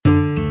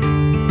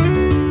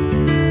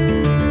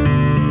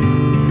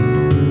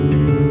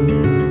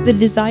The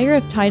desire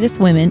of Titus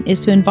Women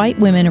is to invite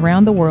women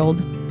around the world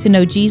to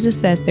know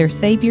Jesus as their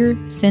Savior,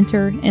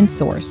 Center, and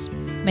Source.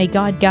 May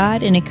God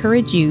guide and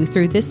encourage you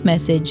through this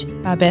message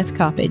by Beth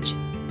Coppage.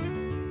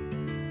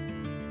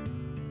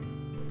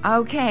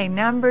 Okay,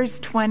 Numbers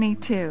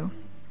 22.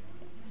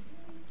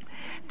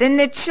 Then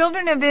the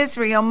children of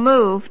Israel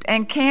moved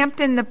and camped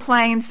in the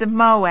plains of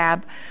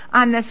Moab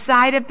on the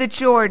side of the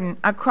Jordan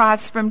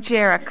across from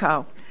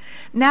Jericho.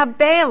 Now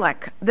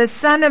Balak, the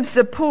son of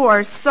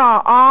Zippor,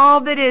 saw all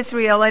that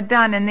Israel had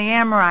done in the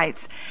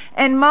Amorites,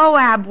 and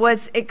Moab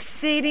was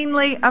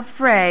exceedingly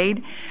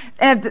afraid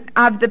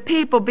of the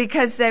people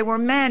because they were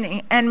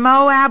many, and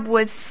Moab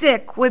was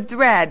sick with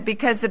dread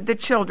because of the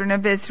children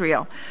of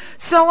Israel.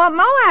 So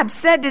Moab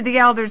said to the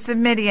elders of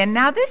Midian,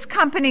 "Now this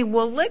company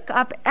will lick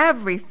up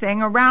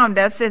everything around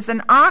us as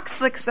an ox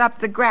licks up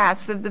the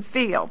grass of the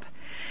field."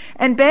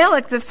 And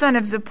Balak, the son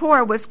of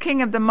Zippor, was king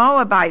of the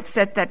Moabites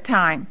at that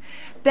time.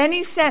 Then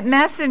he sent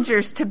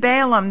messengers to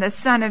Balaam, the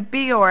son of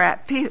Beor,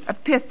 at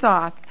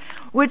Pithoth,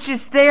 which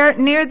is there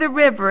near the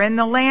river in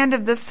the land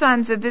of the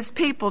sons of his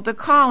people, to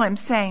call him,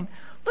 saying,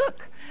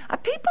 "Look, a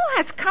people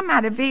has come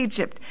out of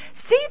Egypt.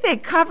 See, they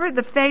cover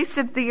the face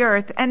of the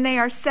earth, and they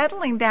are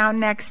settling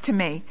down next to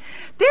me.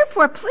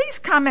 Therefore, please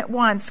come at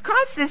once.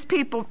 Curse this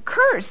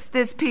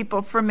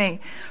people for me,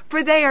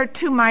 for they are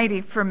too mighty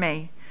for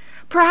me.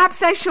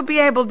 Perhaps I shall be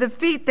able to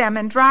defeat them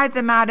and drive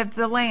them out of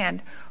the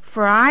land.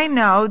 For I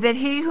know that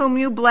he whom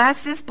you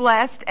bless is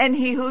blessed, and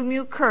he whom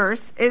you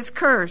curse is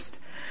cursed."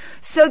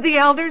 So the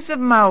elders of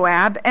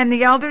Moab and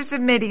the elders of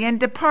Midian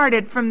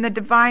departed from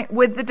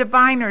with the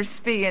diviner's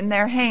fee in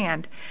their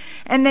hand.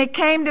 And they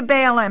came to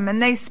Balaam,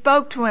 and they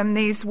spoke to him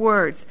these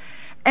words.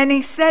 And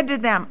he said to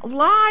them,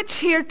 "Lodge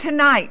here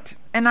tonight,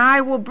 and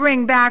I will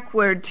bring back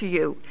word to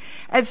you,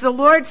 as the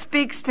Lord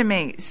speaks to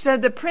me." So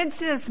the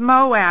princes of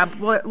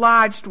Moab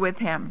lodged with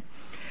him.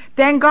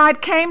 Then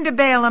God came to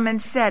Balaam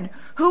and said,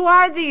 "Who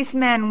are these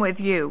men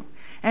with you?"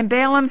 And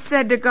Balaam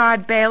said to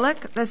God,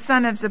 "Balak, the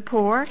son of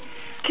Zippor,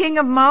 king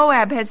of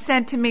Moab, has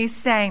sent to me,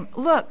 saying,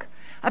 Look,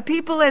 a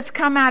people has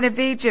come out of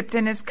Egypt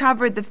and has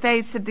covered the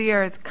face of the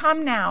earth.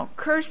 Come now,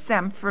 curse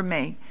them for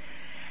me.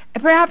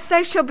 Perhaps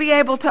I shall be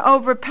able to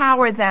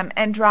overpower them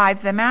and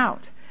drive them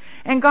out."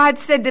 And God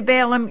said to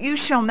Balaam, "You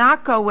shall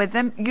not go with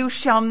them. You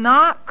shall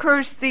not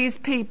curse these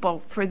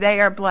people, for they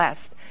are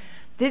blessed."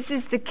 This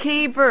is the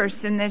key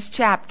verse in this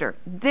chapter.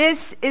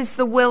 This is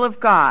the will of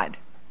God.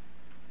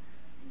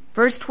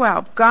 Verse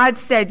 12, God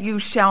said, "You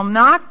shall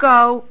not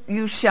go,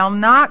 you shall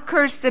not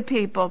curse the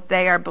people,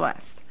 they are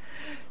blessed."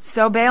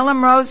 So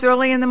Balaam rose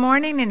early in the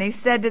morning, and he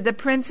said to the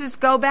princes,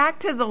 "Go back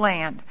to the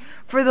land,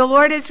 for the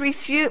Lord has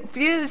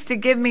refused to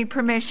give me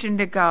permission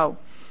to go."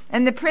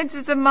 And the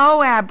princes of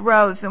Moab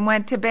rose and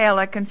went to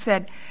Balak and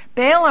said,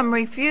 "Balaam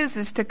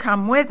refuses to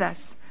come with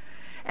us."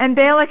 And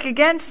Balak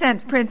again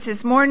sent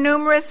princes more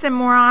numerous and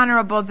more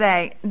honorable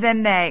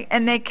than they,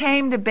 and they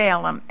came to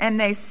Balaam, and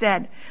they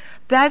said,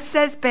 "Thus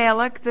says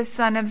Balak, the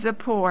son of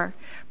Zippor,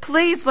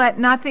 please let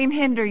nothing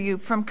hinder you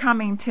from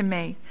coming to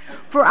me,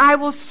 for I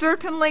will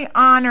certainly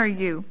honor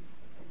you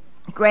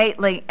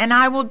greatly, and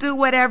I will do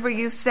whatever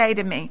you say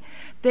to me.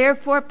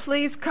 Therefore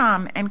please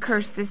come and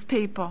curse this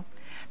people."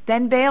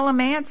 Then Balaam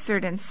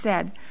answered and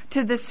said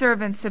to the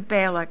servants of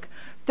Balak,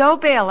 "Though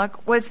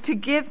Balak was to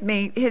give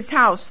me his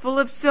house full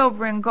of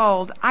silver and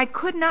gold, I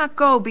could not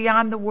go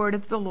beyond the word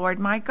of the Lord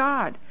my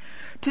God,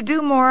 to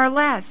do more or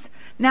less.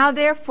 Now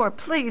therefore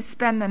please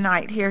spend the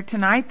night here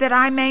tonight, that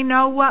I may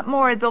know what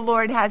more the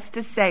Lord has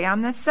to say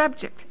on this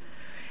subject."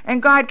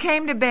 And God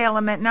came to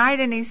Balaam at night,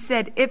 and he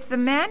said, "If the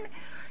men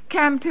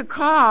come to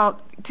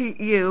call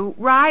to you,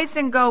 rise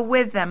and go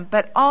with them,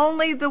 but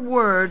only the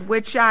word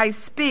which I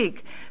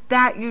speak,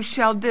 that you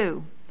shall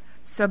do."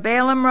 So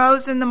Balaam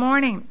rose in the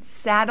morning,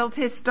 saddled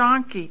his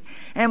donkey,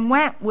 and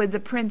went with the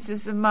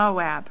princes of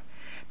Moab.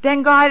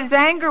 Then God's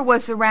anger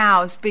was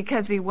aroused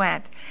because he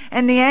went,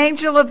 and the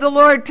angel of the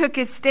Lord took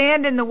his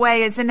stand in the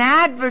way as an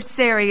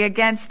adversary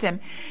against him,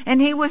 and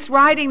he was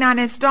riding on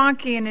his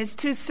donkey, and his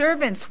two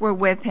servants were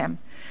with him.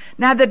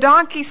 Now the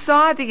donkey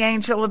saw the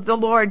angel of the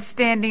Lord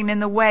standing in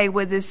the way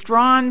with his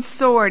drawn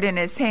sword in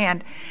his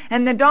hand,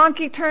 and the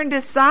donkey turned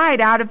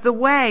aside out of the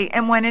way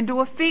and went into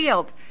a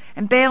field,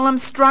 and Balaam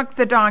struck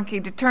the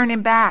donkey to turn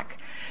him back.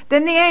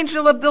 Then the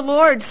angel of the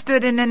Lord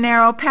stood in a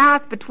narrow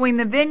path between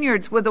the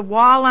vineyards, with a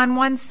wall on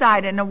one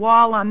side and a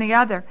wall on the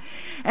other.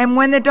 And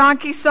when the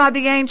donkey saw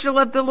the angel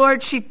of the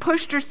Lord, she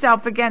pushed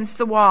herself against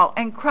the wall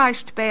and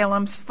crushed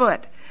Balaam's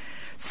foot.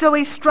 So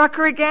he struck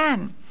her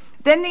again.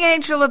 Then the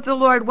angel of the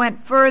Lord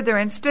went further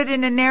and stood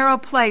in a narrow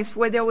place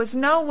where there was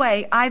no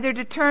way either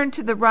to turn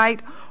to the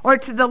right or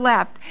to the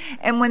left.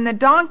 And when the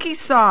donkey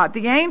saw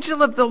the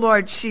angel of the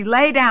Lord, she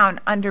lay down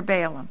under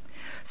Balaam.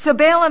 So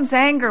Balaam's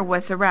anger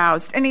was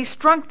aroused, and he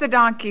struck the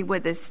donkey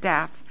with his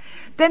staff.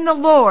 Then the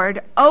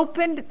Lord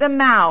opened the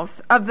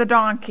mouth of the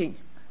donkey.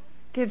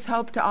 Gives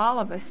hope to all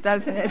of us,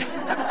 doesn't it?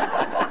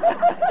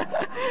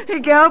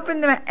 He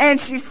opened the, and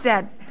she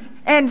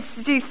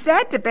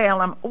said to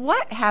Balaam,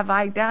 "What have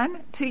I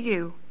done to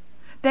you,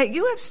 that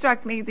you have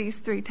struck me these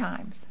 3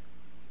 times?"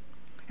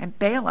 And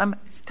Balaam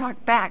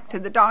talked back to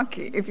the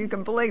donkey, if you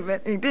can believe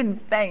it. He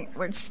didn't faint,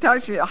 which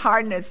tells you the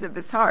hardness of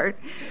his heart.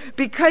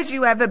 Because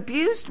you have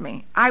abused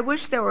me, I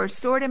wish there were a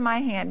sword in my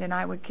hand and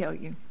I would kill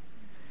you.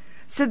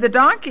 So the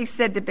donkey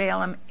said to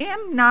Balaam,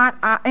 am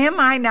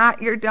I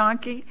not your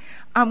donkey,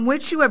 on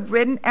which you have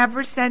ridden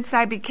ever since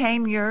I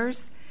became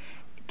yours?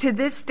 To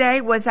this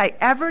day, was I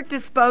ever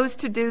disposed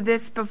to do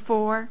this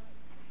before?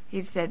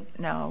 He said,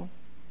 no.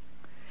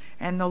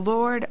 And the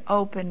Lord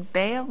opened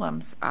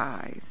Balaam's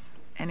eyes,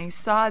 and he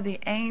saw the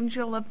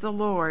angel of the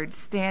Lord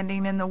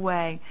standing in the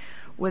way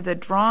with a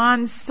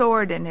drawn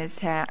sword in his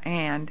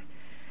hand.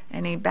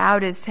 And he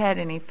bowed his head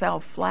and he fell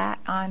flat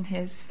on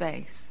his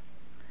face.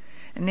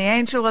 And the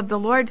angel of the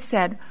Lord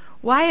said,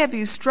 why have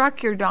you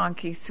struck your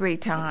donkey 3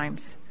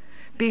 times?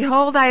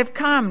 Behold, I have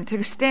come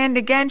to stand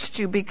against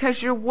you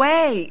because your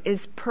way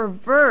is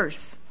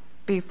perverse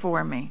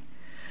before me.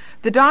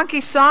 The donkey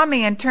saw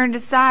me and turned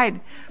aside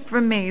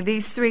from me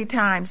these 3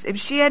 times. If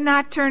she had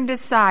not turned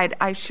aside,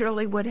 I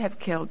surely would have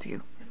killed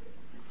you.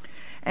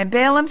 And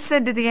Balaam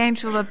said to the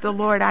angel of the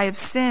Lord, I have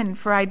sinned,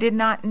 for I did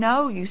not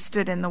know you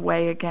stood in the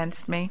way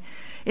against me.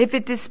 If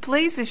it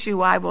displeases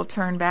you, I will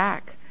turn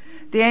back.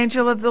 The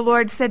angel of the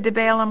Lord said to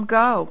Balaam,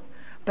 go,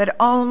 but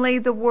only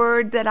the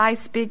word that I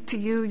speak to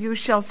you, you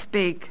shall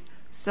speak.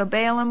 So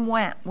Balaam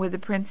went with the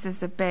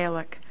princes of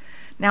Balak.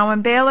 Now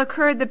when Balak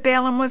heard that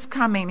Balaam was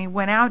coming, he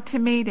went out to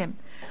meet him,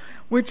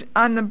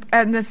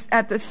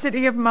 at the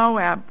city of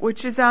Moab,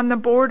 which is on the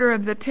border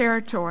of the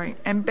territory.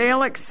 And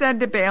Balak said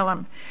to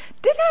Balaam,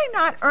 did I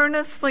not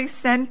earnestly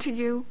send to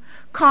you,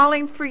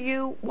 calling for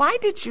you? Why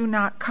did you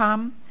not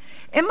come?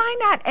 Am I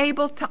not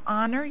able to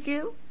honor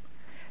you?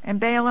 And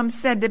Balaam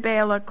said to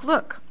Balak,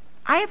 look,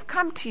 I have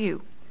come to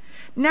you.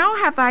 Now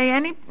have I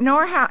any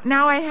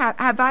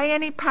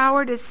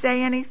power to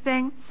say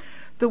anything?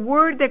 The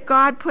word that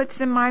God puts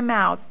in my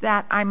mouth,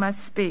 that I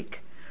must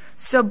speak.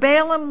 So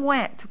Balaam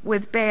went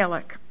with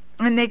Balak,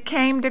 and they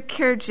came to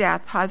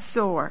Kirjath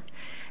Hazor.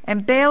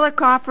 And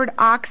Balak offered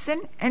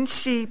oxen and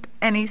sheep,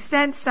 and he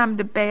sent some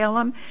to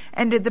Balaam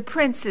and to the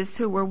princes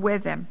who were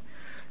with him.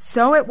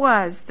 So it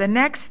was the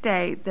next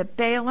day that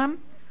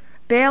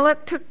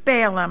Balak took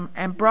Balaam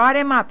and brought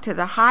him up to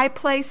the high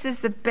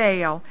places of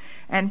Baal,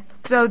 and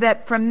so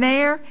that from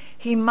there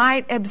he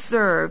might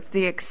observe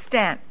the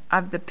extent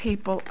of the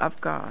people of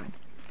God.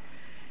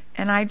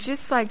 And I'd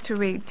just like to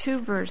read 2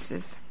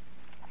 verses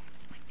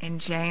in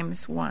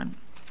James 1.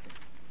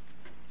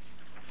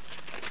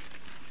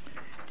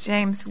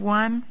 James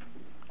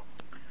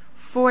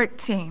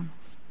 1:14.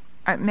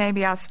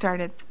 Maybe I'll start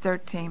at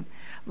 13.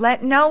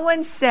 Let no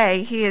one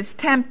say he is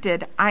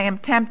tempted, I am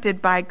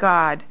tempted by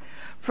God.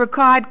 For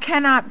God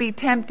cannot be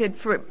tempted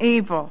from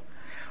evil,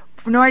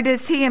 nor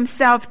does he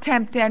himself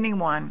tempt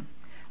anyone.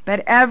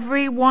 But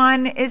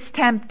everyone is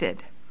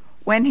tempted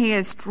when he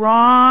is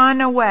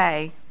drawn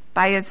away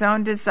by his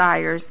own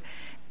desires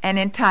and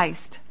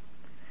enticed.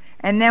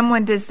 And then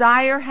when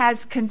desire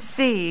has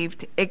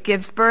conceived, it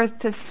gives birth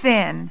to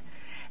sin.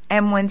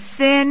 And when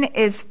sin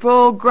is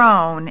full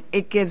grown,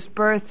 it gives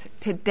birth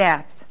to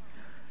death.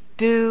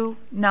 Do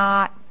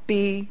not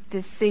be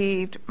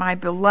deceived, my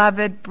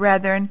beloved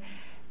brethren.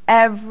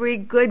 Every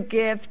good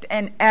gift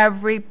and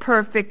every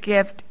perfect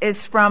gift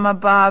is from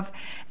above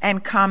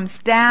and comes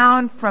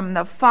down from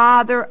the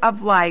Father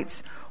of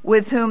lights,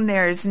 with whom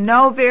there is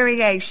no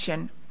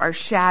variation or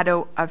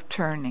shadow of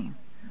turning.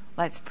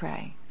 Let's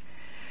pray.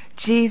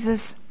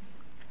 Jesus,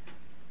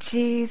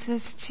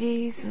 Jesus,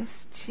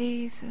 Jesus,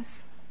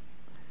 Jesus.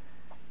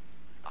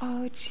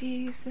 Oh,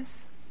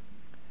 Jesus.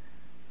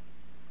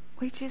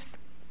 We just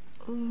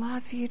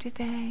love you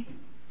today.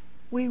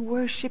 We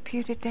worship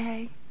you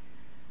today.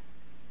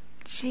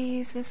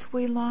 Jesus,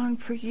 we long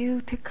for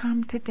you to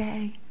come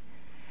today.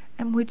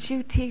 And would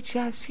you teach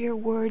us your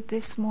word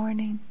this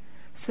morning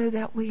so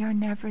that we are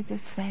never the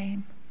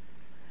same?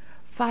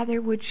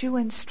 Father, would you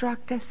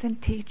instruct us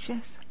and teach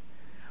us?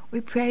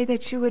 We pray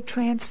that you would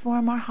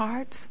transform our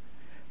hearts,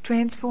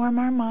 transform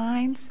our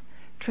minds,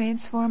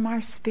 transform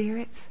our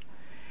spirits,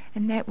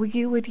 and that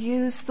you would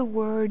use the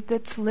word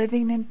that's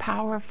living and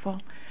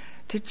powerful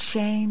to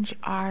change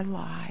our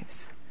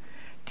lives.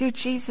 Dear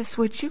Jesus,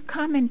 would you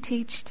come and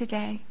teach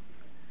today?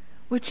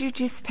 Would you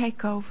just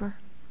take over?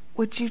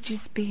 Would you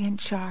just be in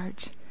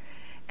charge?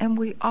 And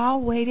we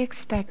all wait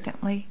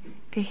expectantly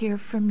to hear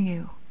from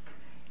you.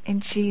 In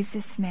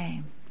Jesus'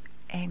 name,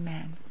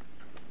 amen.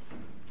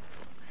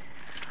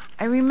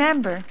 I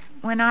remember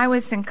when I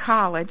was in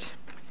college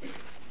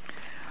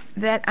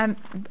that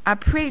a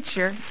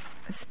preacher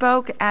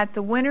spoke at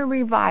the winter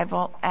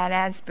revival at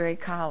Asbury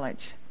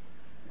College.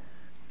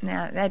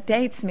 Now, that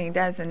dates me,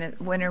 doesn't it?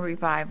 Winter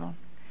revival.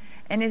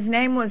 And his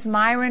name was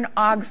Myron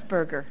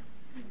Augsburger.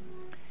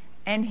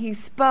 And he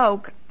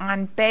spoke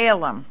on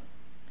Balaam.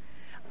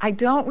 I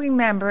don't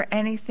remember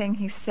anything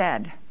he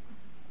said,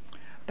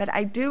 but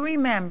I do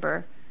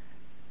remember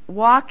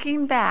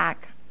walking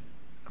back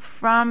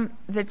from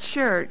the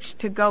church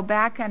to go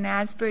back on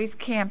Asbury's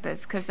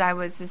campus, because I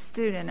was a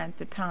student at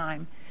the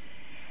time.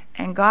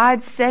 And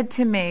God said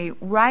to me,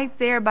 right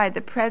there by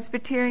the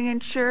Presbyterian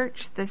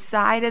church, the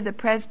side of the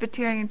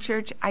Presbyterian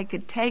church, I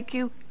could take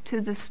you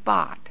to the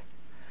spot.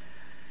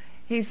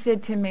 He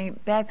said to me,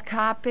 Beth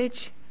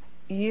Coppage,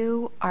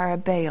 you are a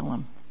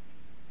Balaam.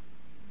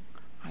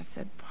 I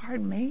said,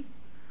 pardon me?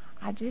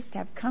 I just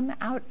have come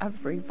out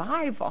of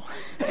revival.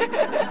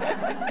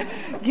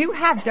 You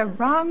have the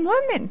wrong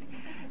woman.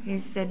 He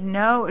said,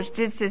 no, it was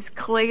just as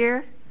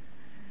clear.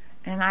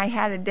 And I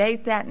had a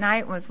date that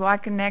night and was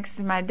walking next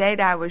to my date.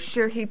 I was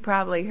sure he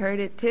probably heard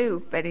it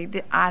too, but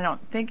I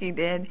don't think he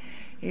did.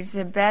 He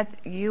said, Beth,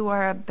 you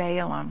are a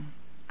Balaam.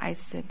 I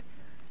said,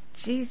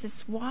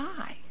 Jesus,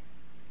 why?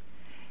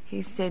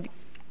 He said,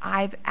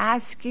 I've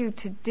asked you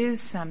to do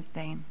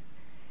something,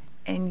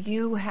 and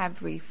you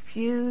have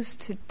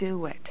refused to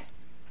do it.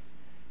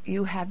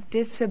 You have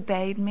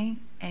disobeyed me,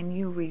 and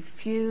you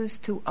refuse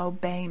to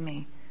obey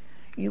me.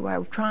 You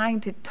are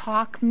trying to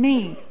talk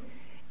me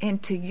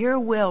into your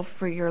will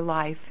for your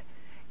life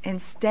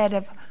instead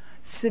of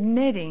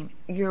submitting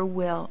your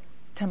will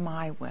to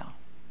my will.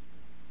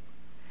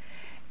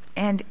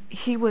 And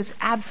he was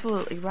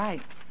absolutely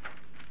right.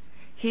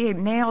 He had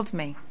nailed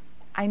me.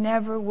 I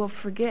never will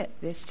forget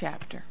this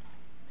chapter.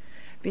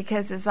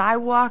 Because as I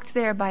walked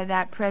there by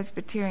that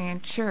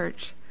Presbyterian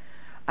church,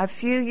 a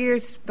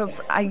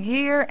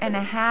year and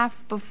a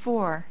half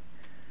before,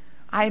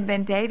 I had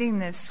been dating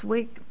this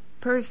sweet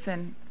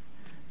person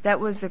that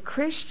was a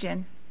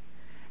Christian,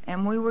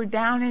 and we were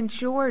down in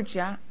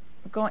Georgia,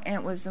 and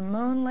it was a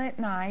moonlit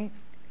night,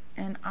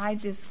 and I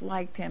just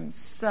liked him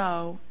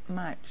so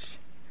much.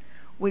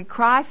 We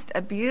crossed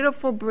a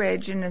beautiful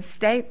bridge in a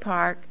state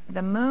park,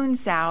 the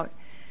moon's out,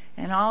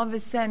 and all of a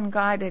sudden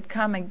God had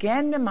come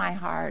again to my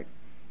heart.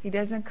 He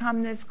doesn't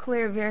come this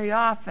clear very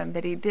often,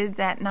 but he did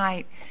that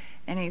night,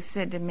 and he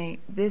said to me,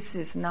 this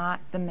is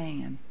not the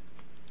man.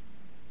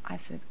 I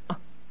said, oh.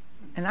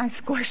 And I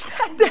squished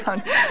that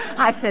down.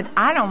 I said,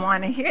 I don't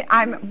want to hear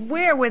it.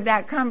 Where would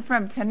that come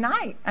from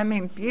tonight? I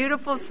mean,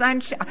 beautiful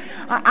sunshine.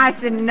 I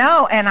said,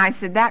 no. And I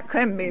said, that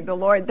couldn't be the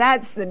Lord.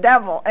 That's the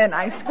devil. And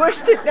I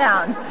squished it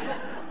down.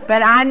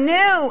 But I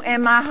knew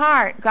in my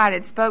heart God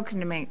had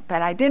spoken to me.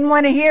 But I didn't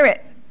want to hear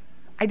it.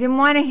 I didn't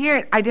want to hear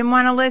it. I didn't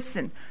want to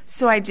listen.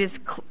 So I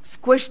just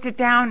squished it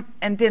down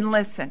and didn't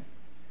listen.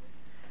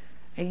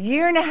 A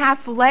year and a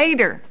half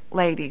later,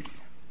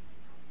 ladies,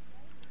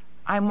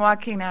 I'm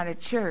walking out of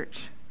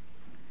church,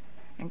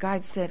 and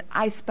God said,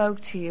 I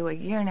spoke to you a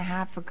year and a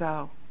half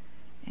ago,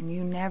 and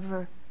you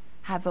never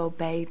have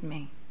obeyed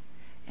me.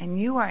 And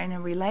you are in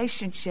a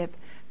relationship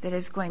that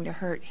is going to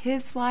hurt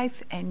his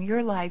life and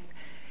your life.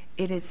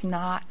 It is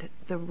not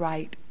the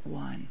right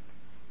one.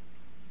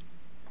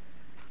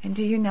 And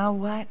do you know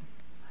what?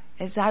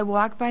 As I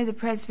walked by the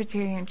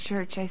Presbyterian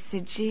church, I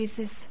said,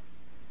 Jesus,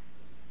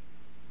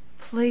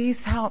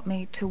 please help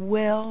me to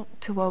will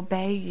to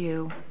obey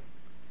you,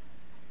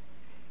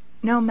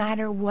 no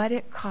matter what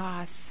it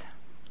costs.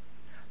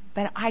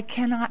 But I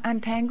cannot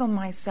untangle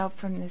myself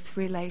from this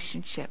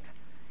relationship.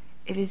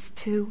 It is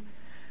too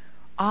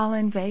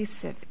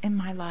all-invasive in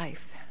my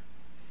life.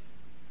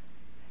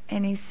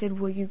 And he said,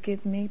 will you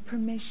give me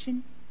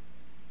permission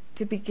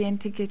to begin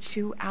to get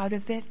you out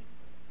of it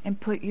and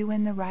put you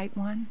in the right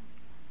one?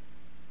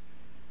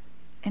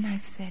 And I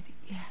said,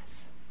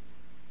 yes.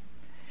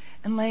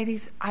 And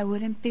ladies, I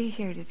wouldn't be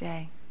here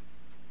today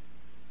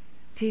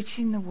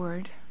teaching the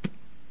word.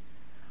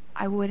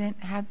 I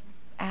wouldn't have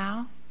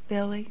Al,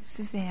 Billy,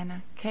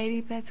 Susanna,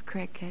 Katie, Beth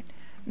Cricket,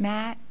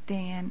 Matt,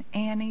 Dan,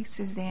 Annie,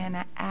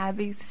 Susanna,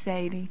 Abby,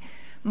 Sadie,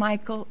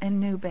 Michael, and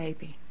New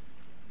Baby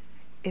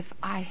if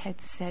I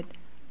had said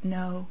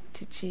no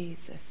to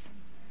Jesus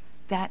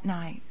that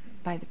night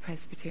by the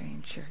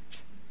Presbyterian church.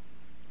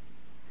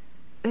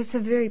 It's a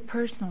very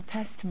personal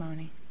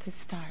testimony to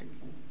start.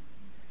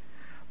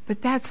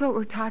 But that's what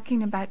we're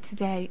talking about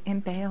today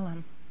in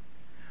Balaam.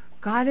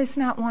 God is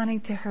not wanting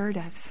to hurt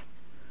us.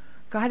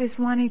 God is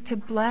wanting to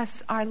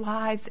bless our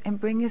lives and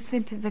bring us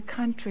into the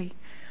country,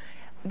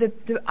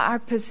 our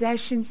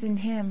possessions in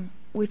him,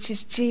 which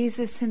is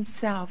Jesus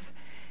himself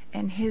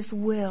and his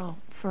will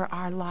for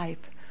our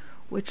life,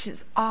 which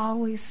is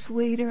always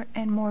sweeter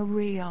and more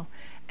real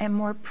and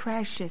more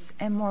precious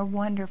and more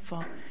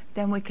wonderful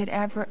than we could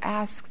ever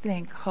ask,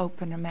 think,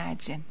 hope, and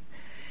imagine.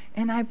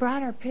 And I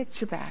brought our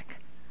picture back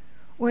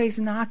where he's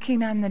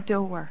knocking on the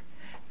door,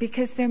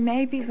 because there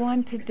may be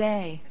one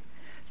today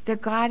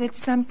that God at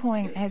some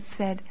point has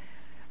said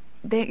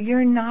that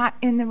you're not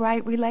in the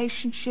right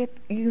relationship,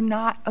 you're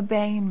not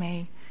obeying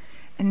me.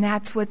 And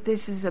that's what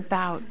this is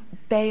about.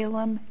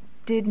 Balaam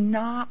did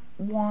not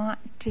want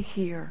to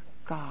hear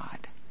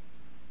God.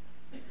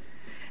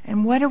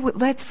 And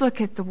let's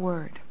look at the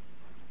word.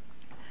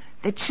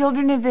 The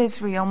children of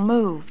Israel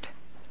moved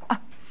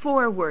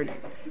forward.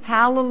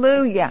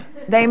 Hallelujah.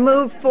 They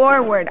moved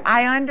forward.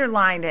 I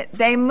underlined it.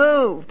 They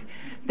moved.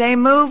 They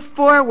moved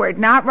forward,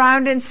 not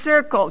round in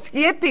circles.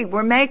 Yippee,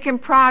 we're making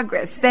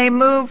progress. They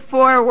moved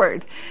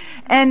forward.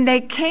 And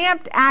they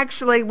camped,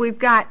 actually, we've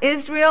got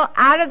Israel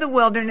out of the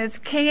wilderness,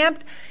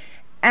 camped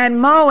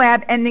and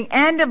Moab, and the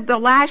end of the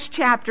last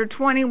chapter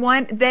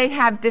 21, they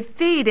have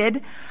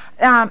defeated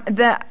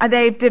the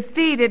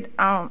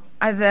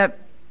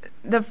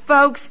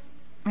folks,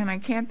 and I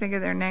can't think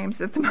of their names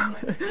at the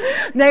moment.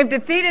 They've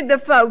defeated the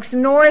folks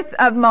north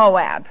of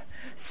Moab,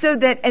 so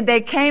that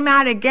they came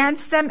out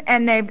against them,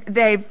 and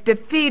they've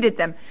defeated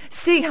them.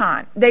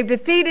 Sihon, they've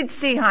defeated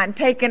Sihon,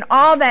 taken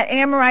all that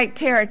Amorite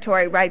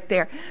territory right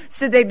there.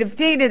 So they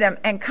defeated them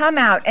and come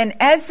out, and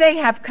as they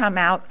have come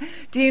out,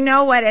 do you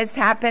know what has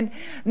happened?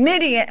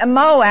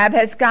 Moab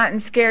has gotten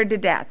scared to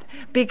death,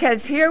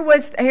 because here were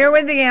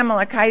the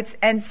Amalekites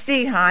and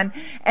Sihon,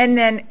 and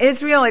then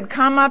Israel had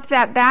come up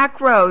that back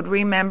road,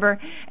 remember,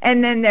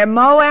 and then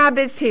Moab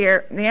is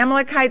here, the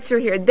Amalekites are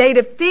here. They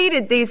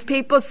defeated these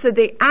people, so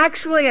they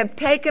actually have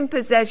taken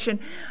possession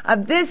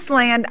of this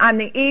land on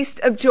the east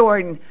of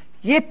Jordan.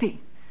 Yippee!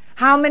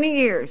 How many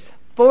years?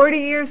 40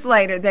 years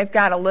later, they've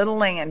got a little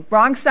land.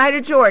 Wrong side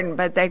of Jordan,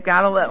 but they've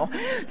got a little.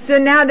 So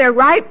now they're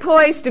right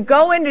poised to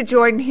go into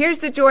Jordan. Here's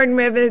the Jordan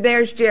River.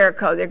 There's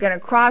Jericho. They're going to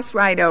cross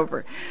right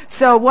over.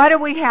 So what do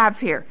we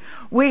have here?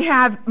 We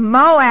have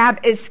Moab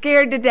is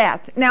scared to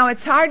death. Now,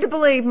 it's hard to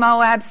believe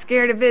Moab's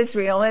scared of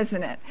Israel,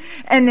 isn't it?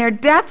 And they're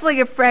deathly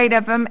afraid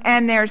of him,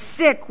 and they're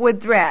sick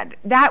with dread.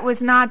 That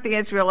was not the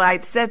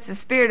Israelites. That's the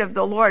Spirit of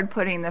the Lord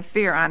putting the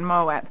fear on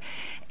Moab.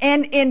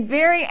 And in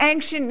very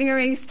ancient Near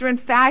Eastern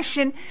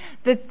fashion,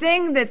 the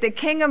thing that the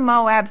king of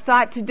Moab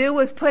thought to do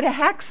was put a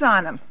hex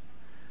on him.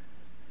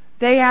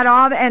 They had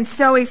and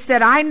so he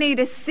said, I need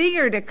a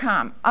seer to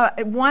come,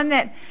 one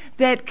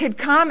that could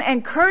come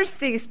and curse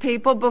these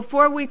people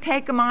before we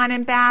take them on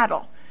in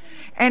battle.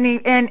 And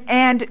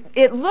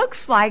it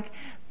looks like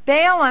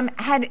Balaam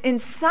had in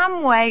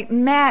some way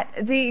met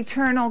the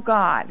eternal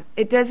God.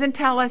 It doesn't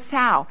tell us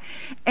how.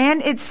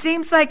 And it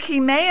seems like he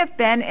may have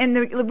been in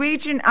the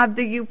region of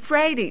the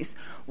Euphrates,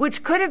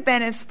 which could have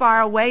been as far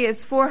away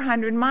as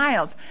 400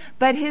 miles.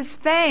 But his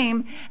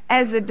fame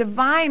as a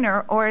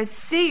diviner or a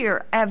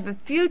seer of the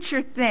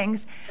future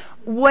things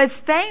was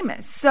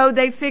famous. So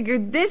they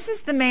figured, this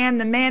is the man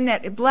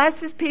that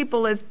blesses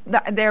people,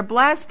 they're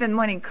blessed, and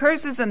when he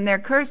curses them, they're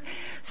cursed.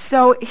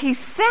 So he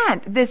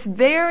sent this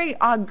very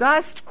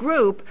august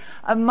group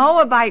of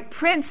Moabite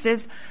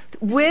princes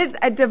with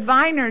a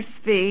diviner's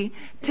fee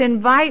to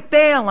invite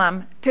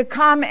Balaam to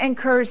come and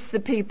curse the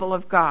people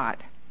of God.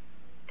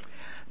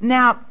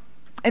 Now,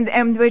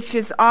 and which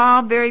is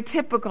all very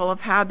typical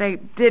of how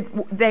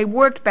they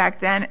worked back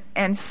then.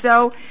 And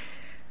so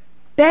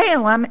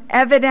Balaam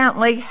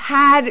evidently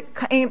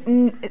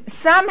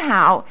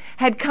somehow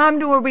had come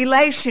to a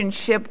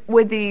relationship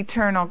with the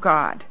eternal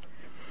God.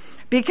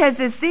 Because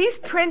as these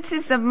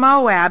princes of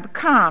Moab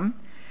come,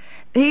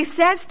 he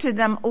says to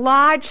them,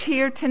 lodge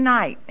here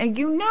tonight. And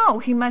you know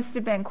he must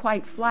have been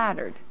quite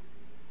flattered.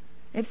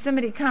 If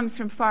somebody comes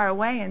from far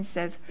away and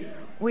says,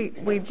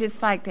 we'd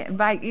just like to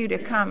invite you to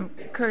come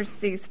curse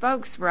these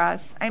folks for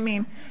us. I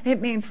mean, it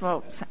means,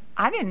 well,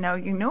 I didn't know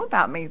you knew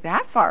about me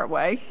that far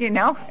away, you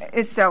know.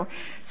 So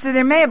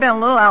there may have been a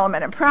little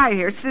element of pride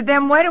here. So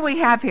then what do we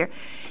have here?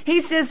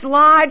 He says,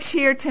 lodge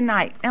here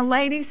tonight. And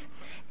ladies,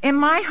 in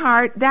my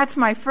heart, that's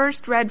my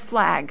first red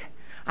flag.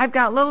 I've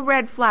got little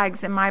red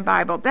flags in my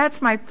Bible.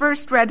 That's my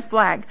first red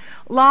flag.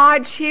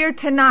 Lodge here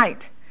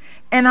tonight,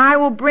 and I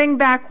will bring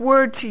back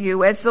word to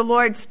you as the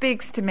Lord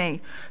speaks to me.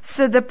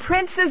 So the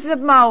princes of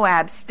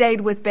Moab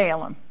stayed with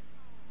Balaam.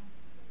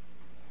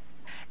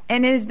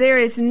 And there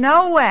is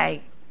no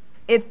way,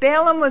 if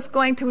Balaam was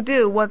going to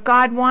do what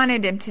God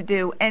wanted him to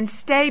do and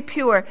stay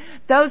pure,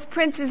 those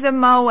princes of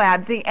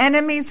Moab, the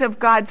enemies of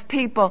God's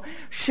people,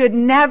 should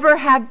never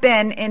have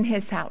been in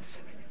his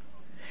house.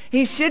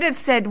 He should have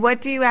said,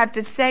 what do you have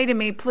to say to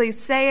me? Please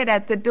say it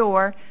at the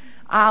door.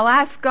 I'll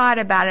ask God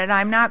about it.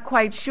 I'm not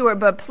quite sure,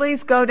 but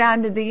please go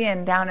down to the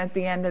inn down at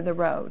the end of the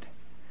road.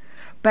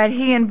 But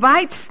he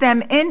invites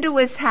them into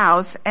his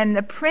house, and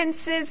the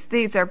princes,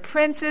 these are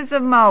princes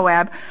of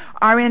Moab,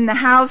 are in the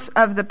house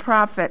of the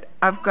prophet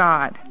of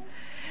God.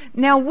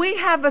 Now, we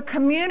have a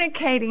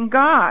communicating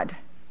God.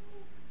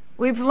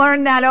 We've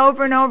learned that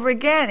over and over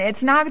again.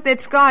 It's not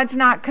that God's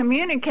not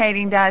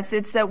communicating to us,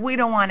 it's that we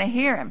don't want to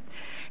hear him.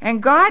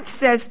 And God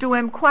says to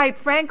him, quite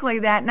frankly,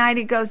 that night,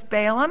 he goes,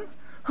 Balaam,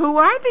 who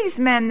are these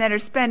men that are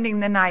spending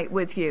the night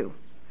with you?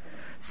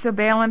 So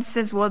Balaam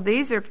says, well,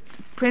 these are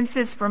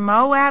princes from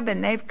Moab,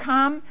 and they've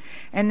come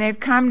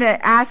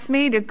to ask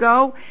me to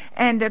go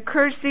and to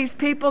curse these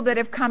people that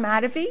have come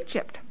out of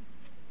Egypt.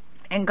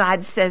 And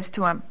God says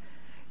to him,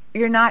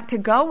 you're not to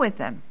go with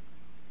them,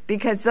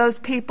 because those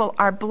people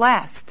are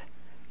blessed.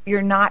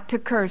 You're not to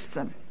curse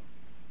them.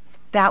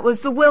 That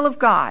was the will of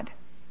God.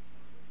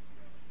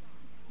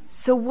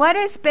 So what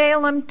does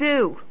Balaam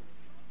do?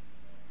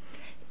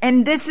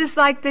 And this is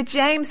like the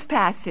James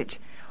passage.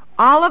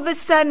 All of a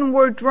sudden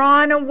we're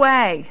drawn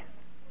away.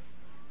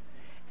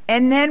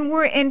 And then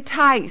we're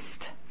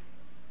enticed.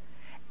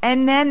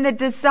 And then the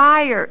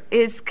desire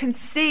is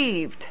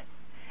conceived.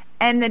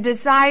 And the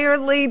desire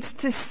leads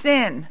to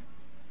sin.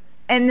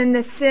 And then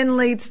the sin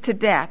leads to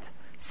death.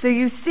 So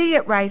you see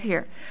it right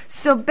here.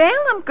 So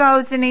Balaam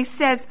goes and he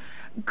says,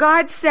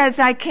 God says,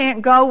 I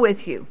can't go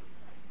with you.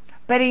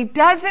 But he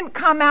doesn't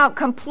come out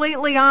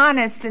completely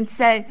honest and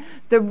say,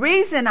 the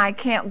reason I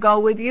can't go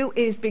with you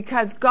is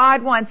because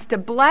God wants to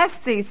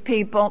bless these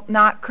people,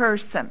 not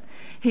curse them.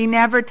 He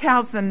never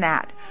tells them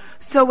that.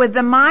 So with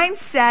the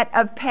mindset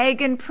of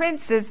pagan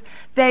princes,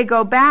 they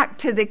go back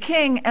to the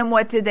king, and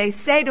what do they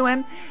say to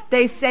him?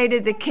 They say to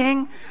the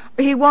king,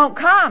 he won't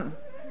come.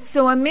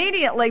 So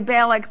immediately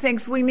Balak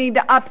thinks we need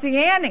to up the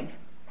ante.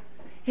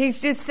 He's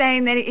just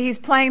saying that he's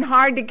playing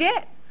hard to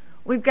get.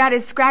 We've got to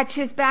scratch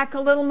his back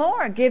a little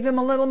more, give him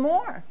a little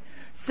more.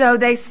 So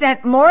they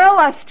sent more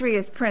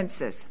illustrious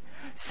princes.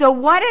 So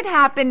what had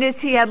happened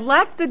is he had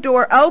left the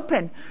door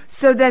open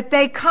so that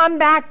they come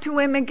back to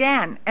him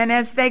again. And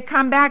as they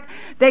come back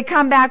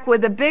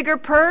with a bigger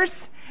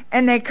purse,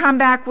 and they come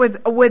back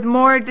with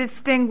more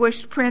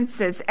distinguished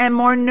princes and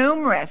more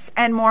numerous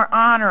and more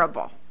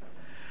honorable.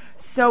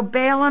 So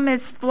Balaam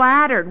is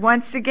flattered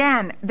once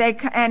again.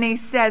 And he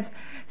says,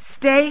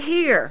 stay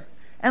here.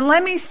 And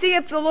let me see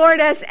if the Lord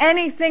has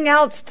anything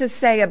else to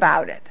say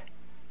about it.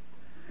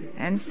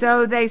 And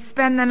so they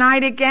spend the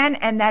night again,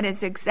 and that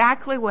is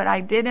exactly what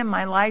I did in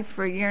my life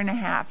for 1.5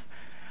 years.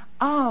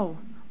 Oh,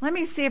 let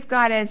me see if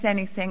God has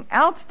anything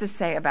else to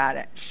say about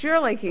it.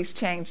 Surely he's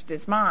changed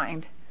his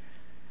mind.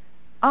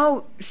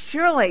 Oh,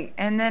 surely.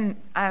 And then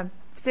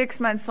 6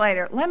 months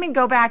later, let me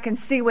go back and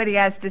see what he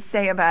has to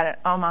say about it.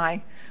 Oh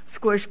my,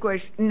 squish,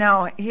 squish.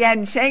 No, he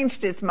hadn't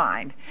changed his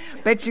mind.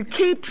 But you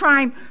keep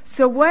trying.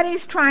 So what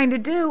he's trying to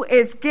do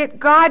is get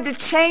God to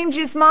change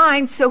his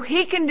mind so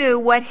he can do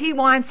what he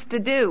wants to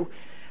do,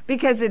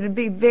 because it would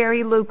be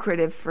very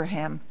lucrative for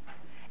him,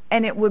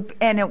 and it would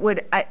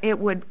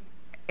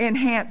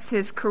enhance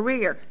his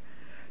career.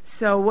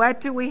 So what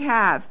do we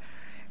have?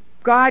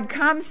 God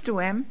comes to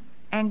him,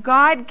 and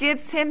God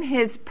gives him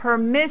his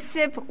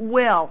permissive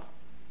will.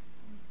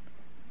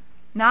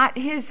 Not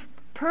his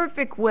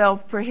perfect will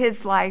for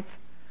his life,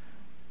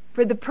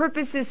 for the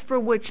purposes for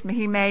which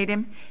he made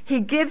him. He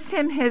gives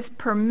him his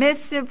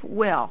permissive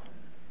will.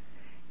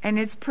 And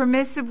his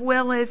permissive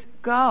will is,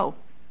 go.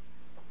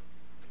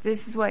 If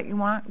this is what you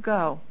want,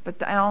 go.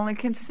 But I only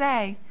can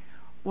say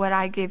what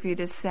I give you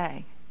to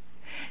say.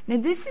 Now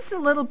this is a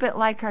little bit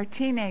like our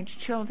teenage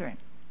children.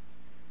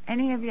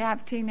 Any of you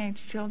have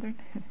teenage children?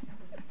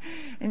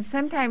 And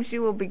sometimes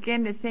you will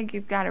begin to think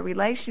you've got a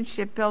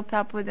relationship built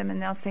up with them, and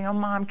they'll say, oh,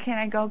 Mom, can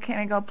I go? Can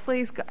I go?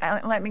 Please go.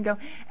 Let me go.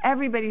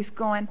 Everybody's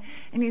going.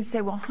 And you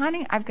say, well,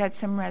 honey, I've got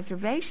some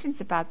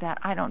reservations about that.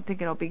 I don't think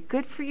it'll be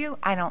good for you.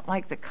 I don't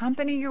like the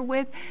company you're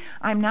with.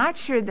 I'm not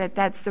sure that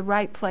that's the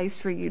right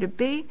place for you to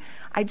be.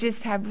 I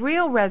just have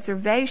real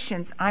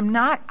reservations.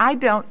 I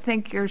don't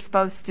think you're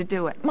supposed to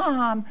do it.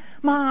 Mom,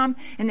 Mom.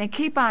 And they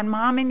keep on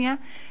momming you.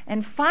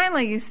 And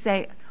finally you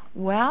say,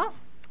 well,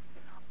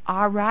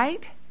 all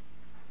right.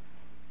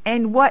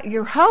 And what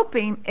you're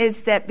hoping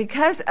is that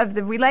because of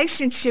the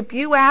relationship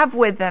you have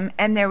with them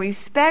and their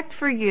respect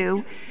for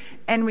you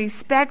and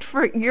respect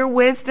for your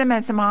wisdom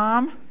as a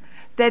mom,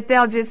 that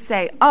they'll just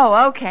say,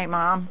 oh, okay,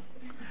 Mom.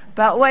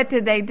 But what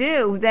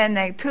do? Then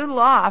they tootle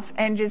off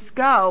and just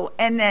go.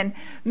 And then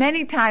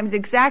many times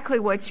exactly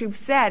what you've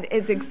said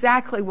is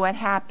exactly what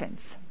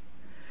happens.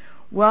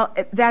 Well,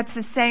 that's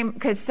the same,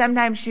 because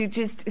sometimes you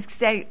just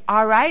say,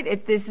 all right,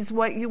 if this is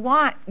what you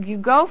want, you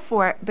go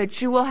for it,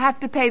 but you will have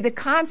to pay the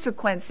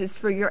consequences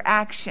for your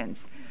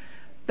actions.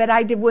 But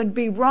I would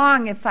be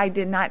wrong if I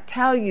did not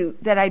tell you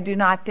that I do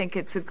not think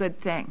it's a good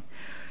thing.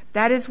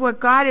 That is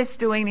what God is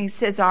doing. He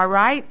says, all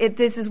right, if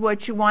this is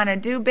what you want to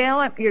do,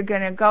 Balaam, you're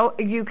going to go,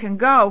 you can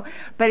go.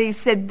 But he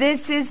said,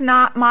 this is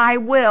not my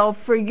will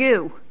for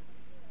you.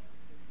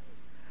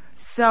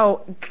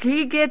 So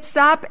he gets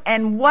up,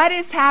 and what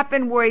has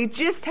happened where he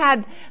just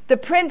had the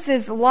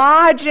princes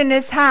lodge in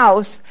his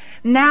house,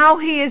 now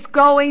he is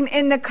going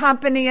in the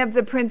company of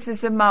the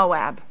princes of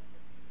Moab.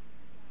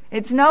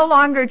 It's no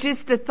longer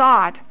just a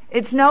thought.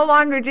 It's no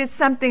longer just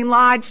something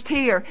lodged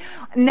here.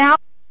 Now,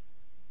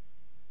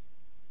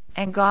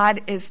 and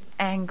God is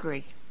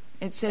angry.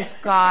 It says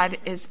God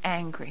is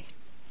angry,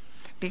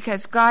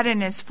 because God in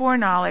his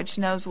foreknowledge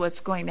knows what's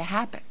going to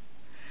happen.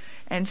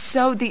 And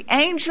so the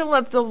angel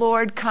of the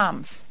Lord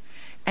comes.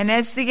 And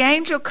as the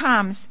angel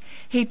comes,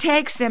 he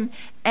takes him,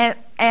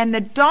 and the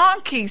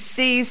donkey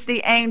sees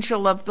the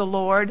angel of the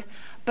Lord.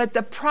 But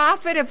the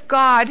prophet of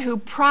God, who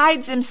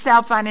prides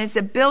himself on his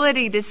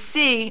ability to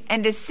see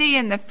and to see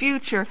in the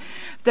future,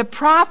 the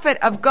prophet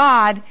of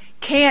God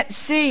can't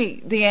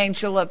see the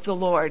angel of the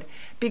Lord,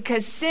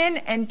 because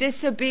sin and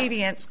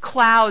disobedience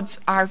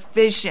clouds our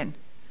vision.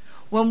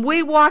 When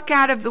we walk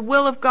out of the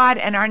will of God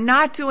and are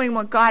not doing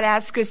what God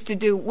asks us to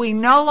do, we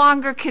no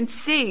longer can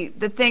see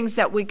the things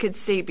that we could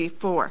see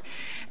before.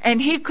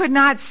 And he could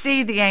not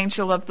see the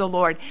angel of the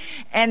Lord.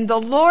 And the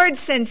Lord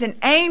sends an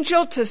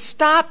angel to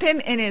stop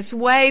him in his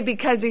way,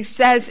 because he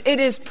says it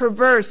is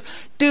perverse.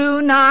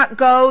 Do not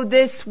go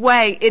this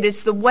way. It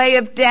is the way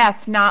of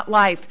death, not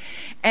life.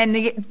 And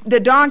the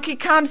donkey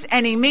comes,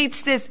 and he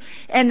meets this,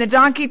 and the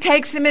donkey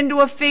takes him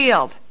into a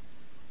field.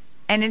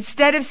 And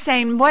instead of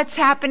saying, what's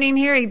happening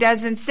here? He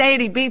doesn't say it.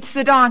 He beats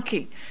the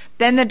donkey.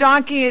 Then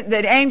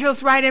the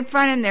angel's right in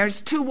front, and there's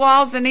two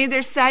walls on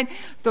either side.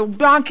 The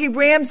donkey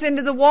rams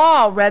into the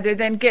wall rather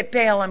than get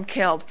Balaam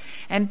killed.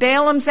 And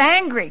Balaam's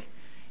angry.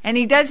 And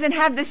he doesn't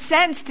have the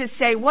sense to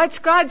say, what's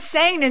God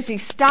saying? Is he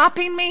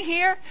stopping me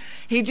here?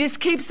 He just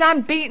keeps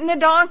on beating the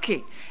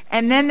donkey.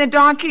 And then the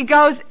donkey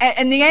goes,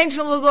 and the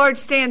angel of the Lord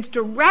stands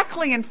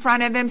directly in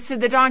front of him so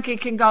the donkey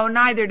can go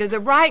neither to the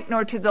right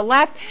nor to the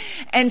left.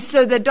 And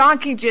so the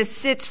donkey just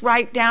sits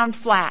right down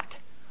flat,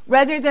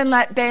 rather than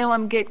let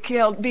Balaam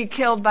be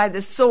killed by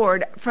the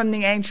sword from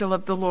the angel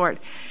of the Lord.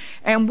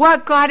 And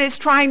what God is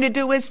trying to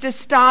do is to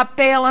stop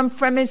Balaam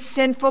from his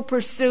sinful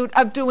pursuit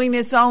of doing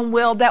his own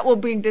will that will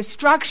bring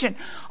destruction.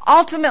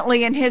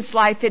 Ultimately, in his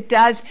life, it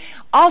does.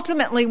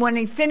 Ultimately, when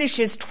he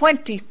finishes,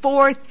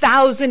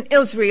 24,000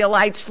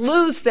 Israelites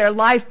lose their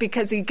life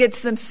because he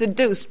gets them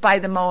seduced by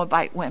the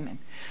Moabite women.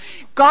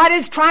 God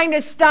is trying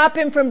to stop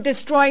him from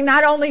destroying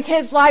not only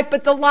his life,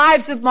 but the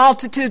lives of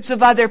multitudes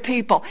of other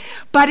people.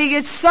 But he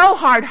is so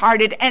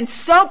hard-hearted and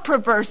so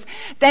perverse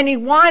that he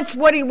wants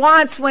what he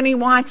wants when he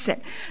wants it.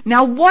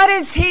 Now, what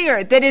is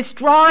here that is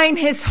drawing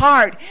his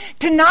heart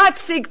to not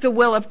seek the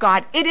will of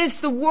God? It is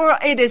the world.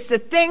 It is the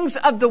things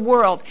of the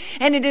world.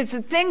 And it is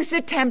the things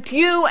that tempt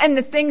you and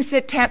the things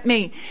that tempt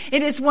me.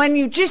 It is when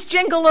you just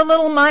jingle a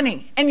little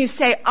money and you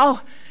say,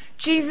 oh,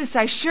 Jesus,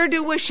 I sure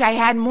do wish I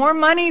had more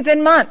money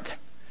than month.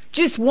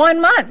 Just 1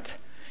 month.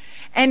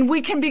 And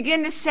we can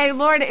begin to say,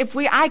 Lord, if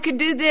I could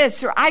do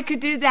this or I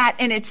could do that.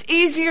 And it's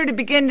easier to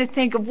begin to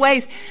think of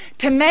ways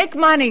to make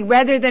money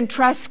rather than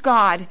trust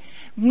God.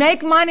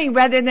 Make money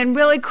rather than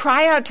really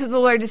cry out to the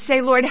Lord to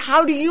say, Lord,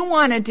 how do you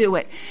want to do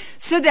it?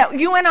 So that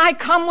you and I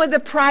come with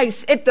a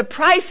price. If the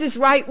price is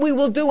right, we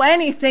will do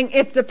anything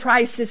if the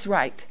price is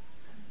right.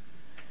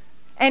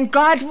 And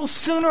God will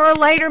sooner or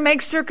later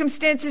make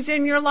circumstances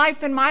in your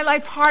life and my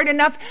life hard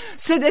enough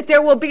so that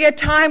there will be a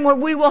time where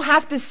we will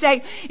have to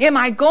say, am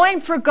I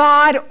going for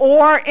God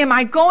or am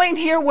I going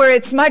here where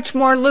it's much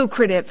more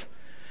lucrative?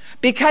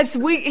 Because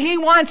He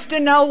wants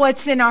to know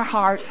what's in our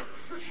heart.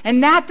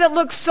 And that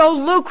looks so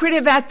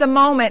lucrative at the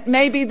moment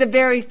may be the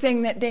very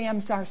thing that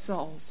damns our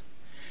souls.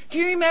 Do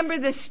you remember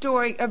the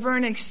story of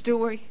Ernest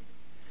Story?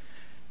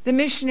 The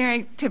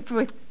missionary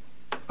with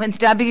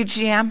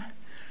WGM?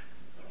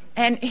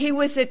 And he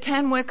was at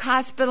Tenwek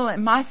Hospital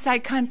in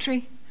Maasai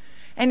country,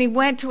 and he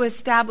went to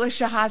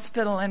establish a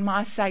hospital in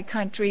Maasai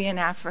country in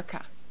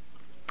Africa.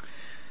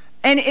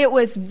 And it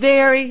was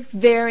very,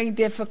 very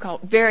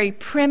difficult, very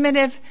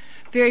primitive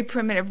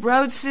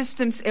road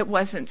systems. It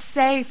wasn't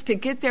safe. To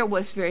get there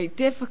was very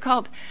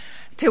difficult.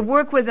 To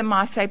work with the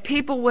Maasai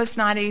people was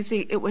not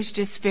easy. It was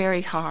just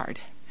very hard.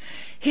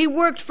 He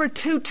worked for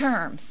 2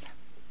 terms.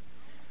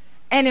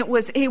 And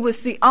he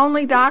was the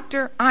only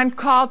doctor on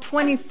call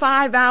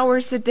 25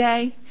 hours a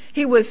day.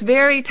 He was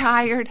very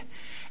tired,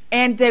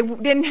 and they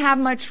didn't have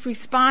much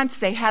response.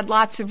 They had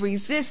lots of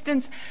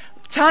resistance,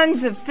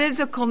 tons of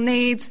physical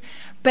needs,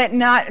 but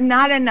not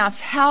enough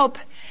help.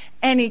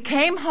 And he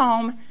came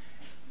home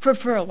for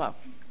furlough.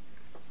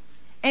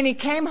 And he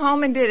came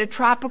home and did a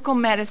tropical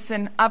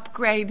medicine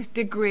upgrade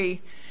degree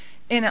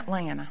in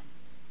Atlanta.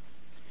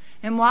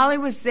 And while he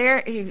was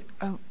there, a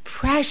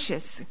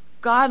precious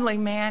godly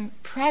man,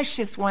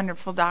 precious,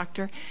 wonderful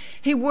doctor.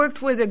 He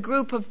worked with a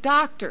group of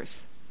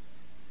doctors.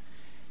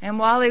 And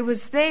while he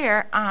was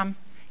there,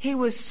 he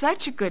was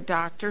such a good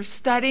doctor,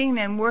 studying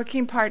and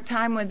working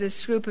part-time with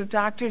this group of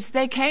doctors.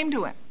 They came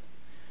to him.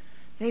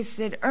 They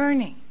said,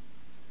 Ernie,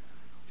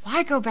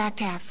 why go back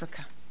to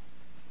Africa?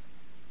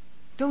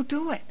 Don't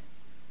do it.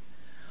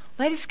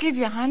 Let us give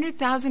you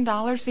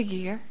 $100,000 a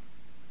year.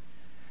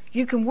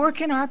 You can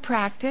work in our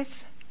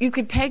practice. You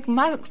could take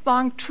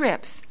month-long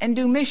trips and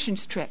do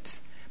missions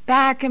trips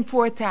back and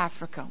forth to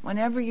Africa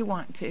whenever you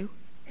want to.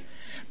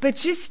 But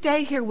just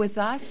stay here with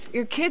us.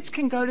 Your kids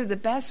can go to the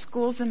best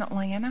schools in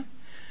Atlanta.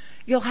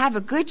 You'll have a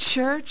good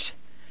church.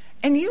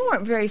 And you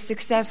weren't very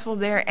successful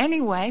there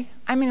anyway.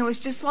 I mean, it was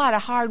just a lot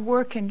of hard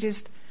work and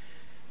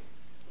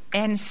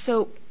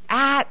so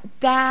at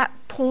that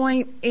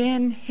point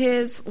in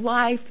his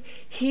life,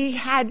 he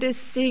had to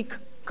seek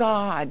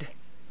God.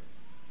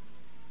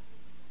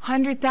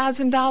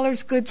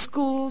 $100,000 good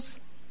schools,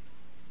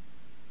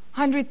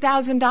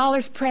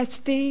 $100,000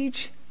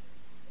 prestige,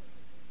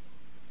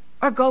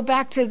 or go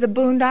back to the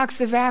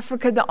boondocks of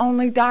Africa, the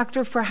only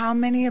doctor for how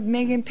many? 1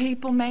 million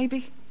people,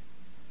 maybe?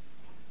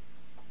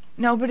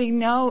 Nobody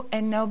know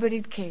and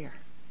nobody'd care.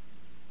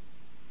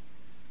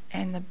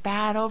 And the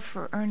battle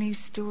for Ernie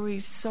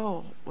Story's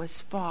soul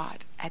was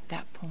fought at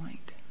that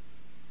point.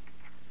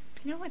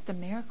 Do you know what the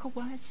miracle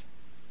was?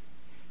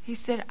 He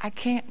said, I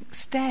can't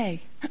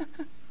stay.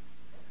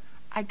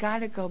 I got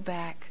to go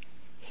back.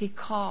 He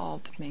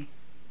called me.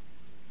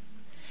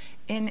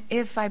 And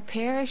if I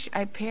perish,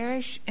 I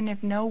perish. And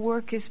if no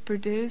work is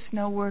produced,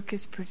 no work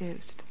is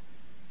produced.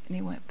 And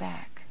he went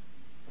back.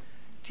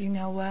 Do you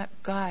know what?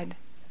 God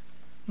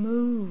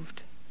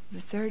moved the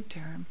 3rd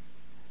term.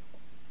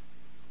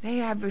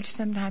 They average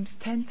sometimes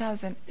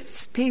 10,000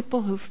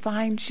 people who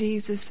find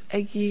Jesus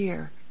a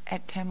year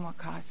at Tenwek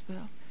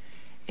Hospital.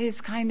 It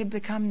has kind of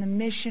become the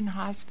mission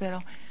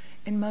hospital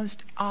in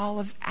most all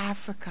of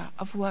Africa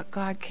of what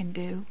God can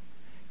do.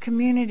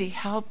 Community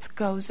health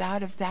goes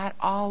out of that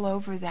all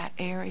over that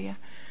area.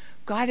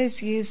 God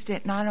has used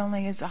it not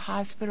only as a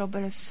hospital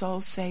but a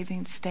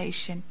soul-saving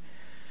station.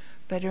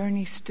 But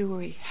Ernie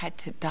Stewart had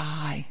to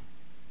die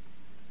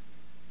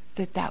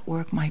that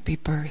work might be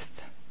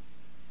birthed.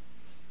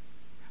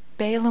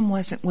 Balaam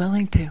wasn't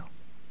willing to.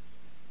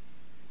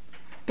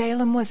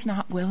 Balaam was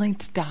not willing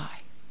to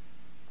die.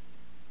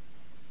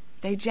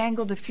 They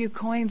jangled a few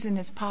coins in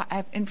his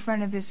in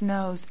front of his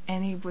nose,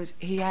 and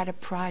he had a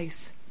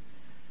price.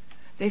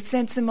 They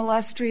sent some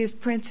illustrious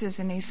princes,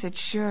 and he said,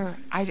 "Sure,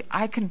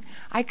 I can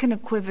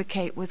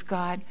equivocate with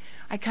God.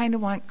 I kind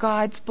of want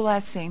God's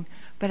blessing,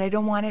 but I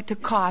don't want it to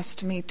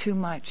cost me too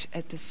much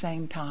at the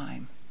same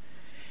time."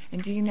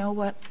 And do you know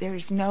what?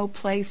 There's no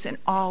place in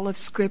all of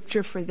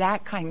Scripture for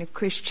that kind of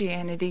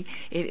Christianity.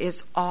 It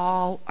is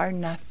all or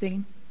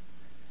nothing.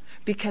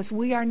 Because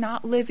we are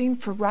not living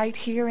for right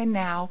here and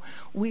now.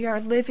 We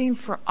are living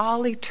for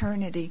all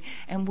eternity.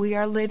 And we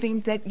are living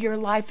that your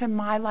life and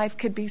my life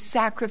could be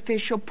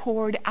sacrificial,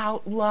 poured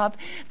out love,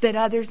 that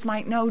others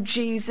might know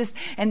Jesus,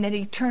 and that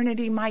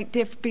eternity might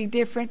be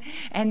different.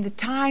 And the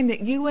time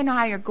that you and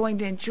I are going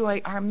to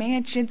enjoy our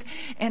mansions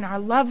and our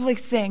lovely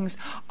things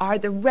are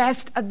the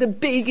rest of the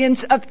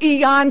billions of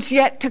eons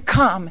yet to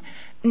come.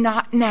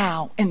 Not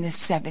now in this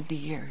 70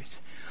 years.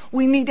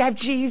 We need to have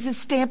Jesus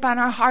stamp on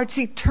our hearts,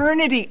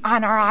 eternity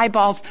on our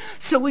eyeballs,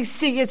 so we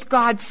see as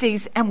God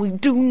sees, and we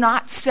do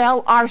not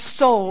sell our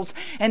souls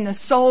and the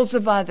souls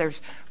of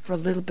others for a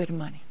little bit of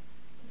money.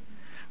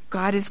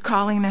 God is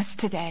calling us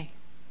today.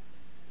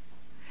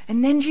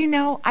 And then, you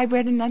know, I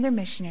read another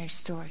missionary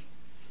story,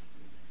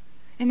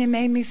 and it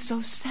made me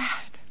so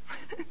sad.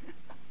 And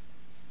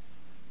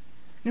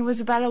it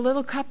was about a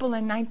little couple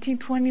in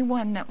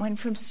 1921 that went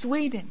from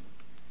Sweden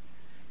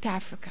to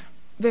Africa.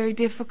 Very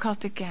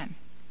difficult again.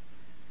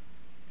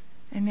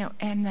 And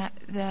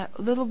the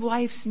little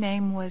wife's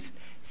name was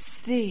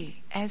Svea,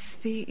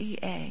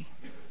 S-V-E-A.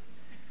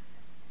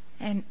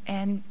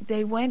 And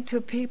they went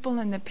to people,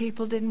 and the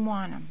people didn't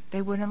want them.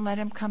 They wouldn't let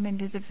them come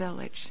into the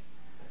village.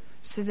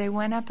 So they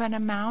went up on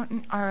a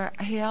mountain or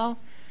a hill,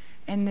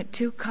 and the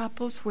two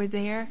couples were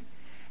there,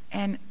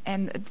 and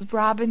the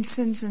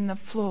Robinsons and the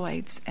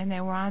Floyds, and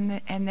they were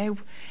and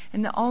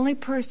the only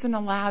person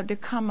allowed to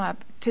come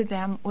up to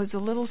them was a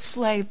little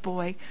slave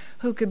boy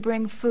who could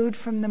bring food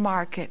from the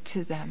market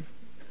to them.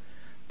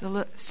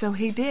 So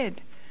he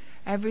did.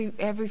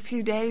 Every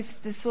few days,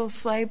 this little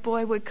slave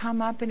boy would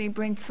come up and he'd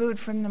bring food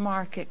from the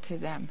market to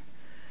them.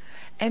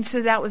 And so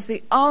that was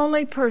the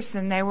only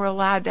person they were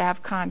allowed to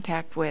have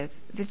contact with.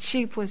 The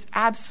chief was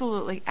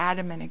absolutely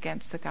adamant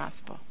against the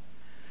gospel.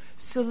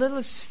 So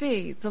little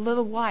Svea, the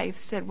little wife,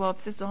 said, "Well,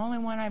 if this is the only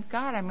one I've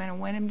got, I'm going to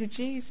win him to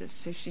Jesus."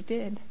 So she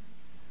did.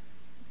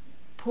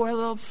 Poor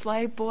little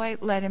slave boy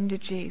led him to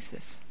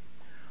Jesus.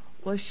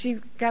 Well,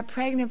 she got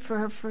pregnant for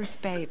her first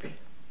baby.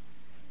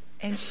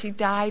 And she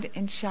died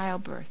in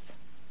childbirth.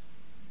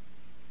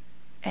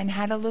 And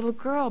had a little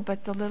girl,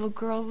 but the little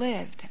girl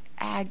lived,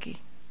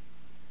 Aggie.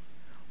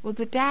 Well,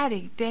 the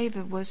daddy,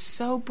 David, was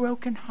so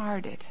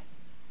brokenhearted.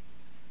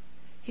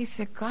 He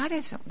said, "God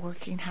isn't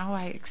working how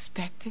I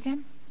expected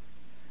him.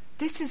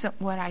 This isn't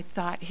what I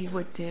thought he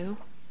would do."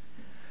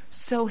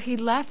 So he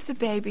left the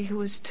baby, who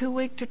was too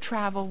weak to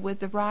travel, with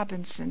the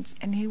Robinsons,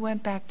 and he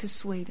went back to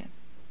Sweden.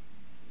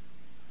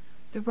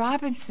 The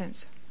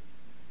Robinsons,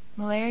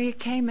 malaria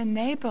came and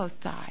they both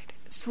died.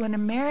 So an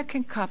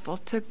American couple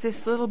took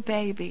this little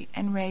baby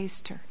and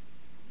raised her.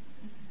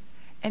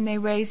 And they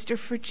raised her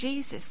for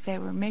Jesus. They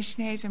were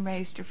missionaries and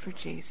raised her for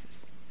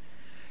Jesus.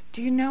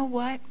 Do you know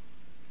what?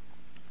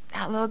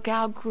 That little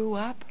gal grew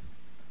up.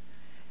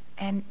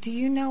 And do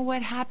you know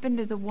what happened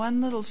to the one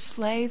little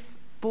slave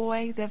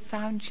boy that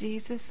found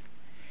Jesus?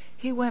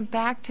 He went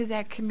back to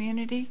that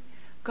community.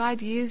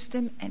 God used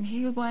him, and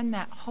he won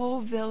that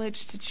whole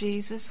village to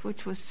Jesus,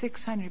 which was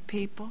 600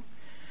 people.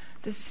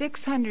 The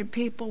 600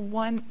 people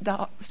won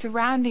the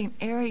surrounding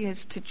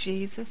areas to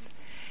Jesus,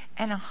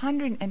 and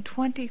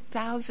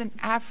 120,000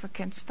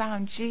 Africans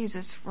found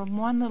Jesus from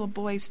one little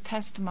boy's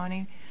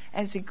testimony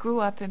as he grew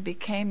up and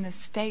became the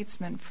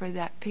statesman for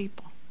that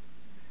people.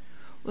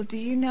 Well, do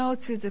you know,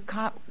 through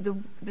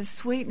the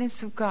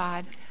sweetness of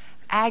God,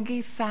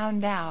 Aggie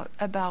found out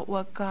about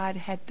what God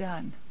had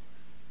done.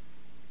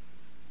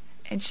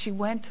 And she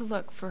went to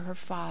look for her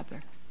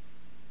father.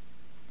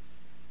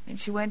 And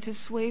she went to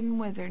Sweden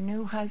with her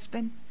new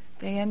husband.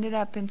 They ended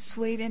up in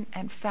Sweden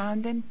and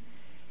found him.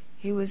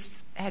 He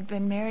had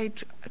been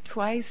married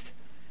twice,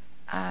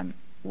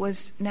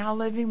 was now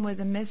living with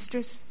a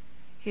mistress.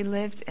 He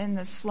lived in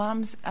the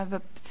slums of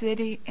a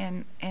city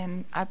in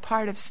a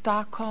part of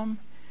Stockholm.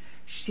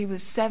 She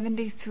was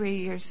 73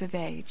 years of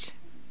age.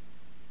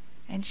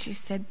 And she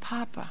said,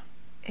 "Papa,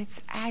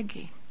 it's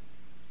Aggie."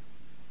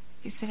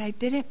 He said, "I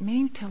didn't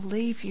mean to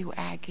leave you,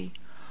 Aggie."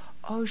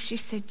 "Oh," she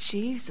said,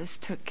 "Jesus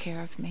took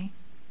care of me."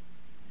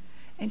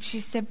 And she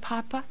said,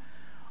 "Papa,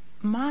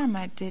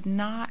 Mama did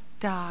not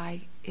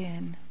die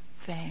in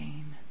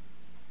vain."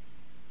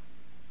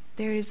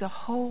 There is a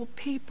whole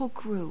people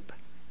group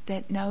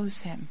that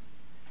knows him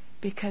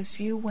because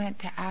you went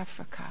to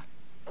Africa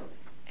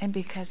and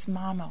because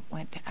Mama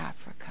went to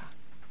Africa.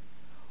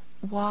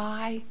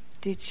 Why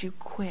did you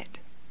quit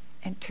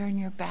and turn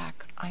your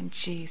back on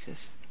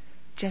Jesus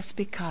just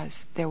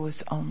because there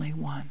was only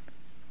one?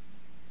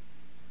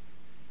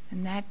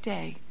 And that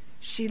day,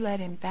 she led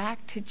him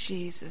back to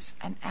Jesus,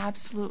 an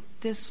absolute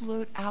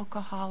dissolute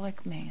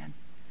alcoholic man,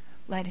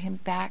 led him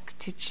back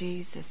to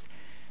Jesus,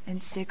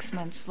 and 6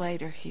 months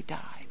later he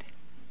died.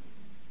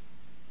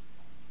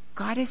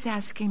 God is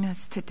asking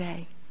us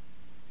today,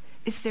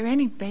 is there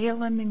any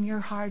Balaam in your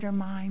heart or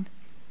mind?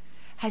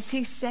 Has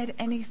he said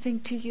anything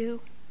to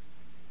you?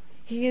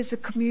 He is a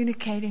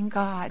communicating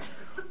God.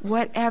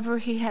 Whatever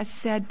he has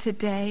said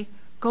today,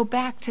 go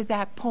back to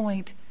that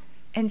point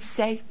and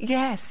say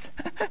yes.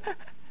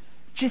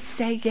 Just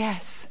say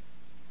yes.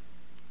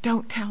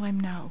 Don't tell him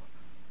no.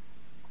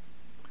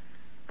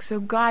 So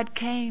God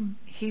came.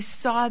 He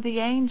saw the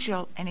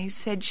angel and he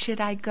said, should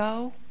I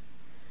go?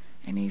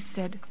 And he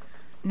said,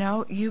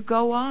 no, you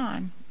go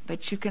on,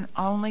 but you can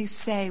only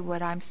say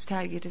what I'm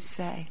telling you to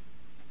say.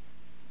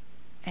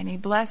 And he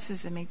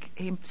blesses him.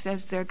 He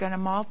says they're going to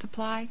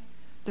multiply.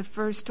 The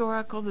first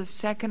oracle, the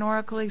second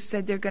oracle, he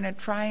said they're going to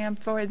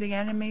triumph over the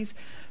enemies.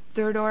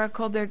 Third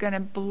oracle, they're going to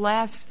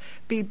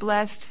be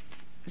blessed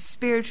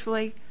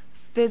spiritually,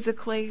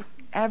 physically,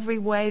 every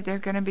way they're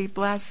going to be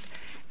blessed.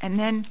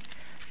 And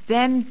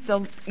then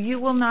you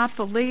will not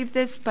believe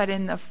this, but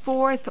in the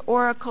fourth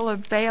oracle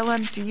of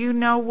Balaam, do you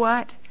know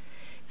what?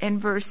 In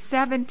verse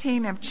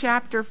 17 of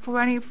chapter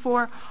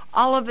 24,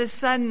 all of a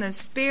sudden the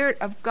Spirit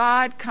of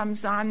God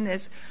comes on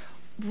this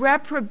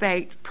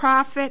reprobate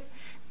prophet,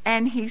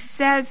 and he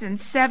says in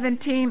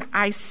 17,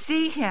 I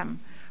see him,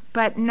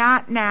 but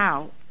not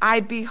now.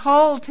 I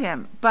behold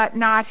him, but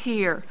not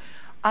here.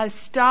 A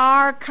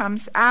star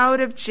comes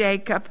out of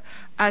Jacob,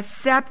 a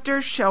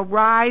scepter shall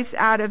rise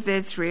out of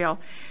Israel,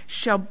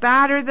 shall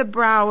batter the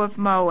brow of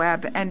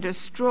Moab, and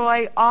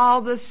destroy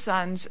all the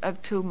sons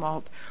of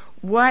tumult.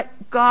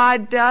 What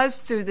God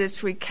does through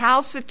this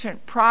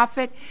recalcitrant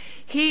prophet,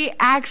 he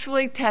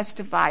actually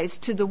testifies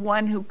to the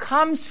one who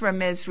comes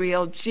from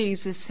Israel,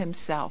 Jesus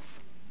himself.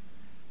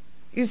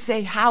 You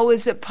say, how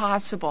is it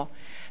possible?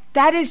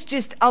 That is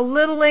just a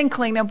little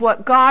inkling of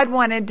what God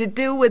wanted to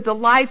do with the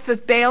life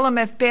of Balaam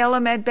if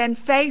Balaam had been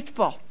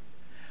faithful.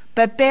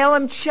 But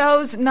Balaam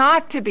chose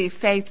not to be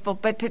faithful,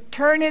 but to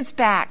turn his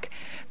back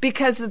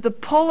because of the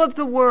pull of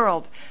the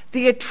world,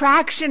 the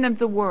attraction of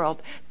the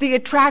world, the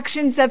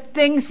attractions of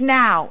things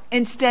now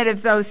instead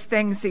of those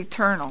things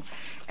eternal.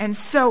 And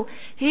so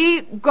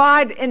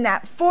God in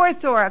that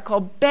fourth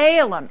oracle,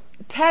 Balaam,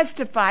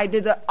 testified to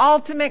the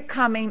ultimate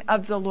coming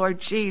of the Lord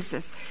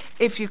Jesus,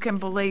 if you can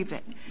believe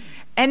it.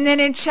 And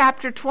then in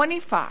chapter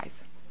 25,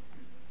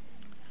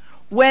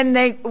 when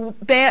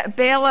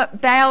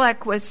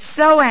Balak was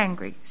so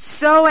angry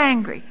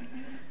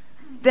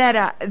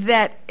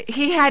that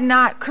he had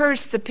not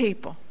cursed the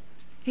people.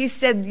 He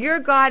said, your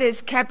God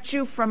has kept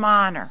you from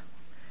honor.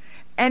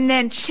 And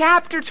then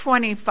chapter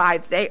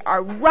 25, they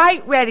are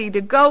right ready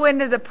to go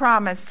into the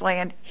promised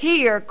land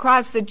here,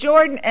 across the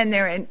Jordan, and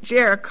they're in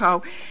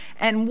Jericho.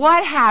 And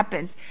what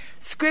happens?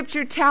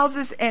 Scripture tells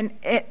us in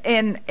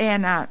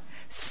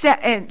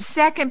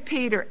 2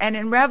 Peter and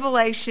in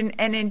Revelation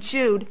and in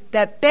Jude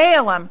that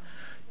Balaam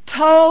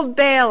told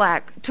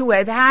Balak to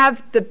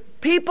have the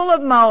people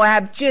of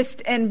Moab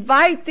just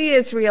invite the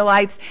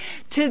Israelites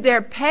to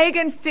their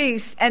pagan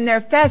feasts and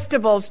their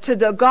festivals to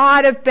the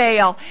god of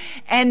Baal,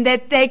 and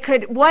that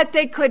what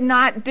they could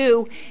not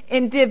do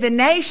in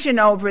divination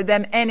over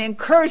them and in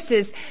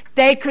curses,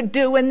 they could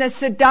do in the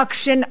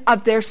seduction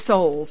of their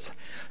souls.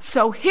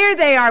 So here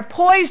they are,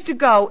 poised to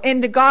go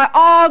into God,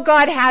 all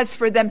God has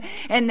for them,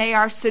 and they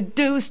are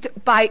seduced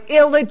by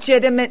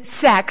illegitimate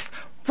sex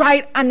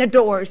right on the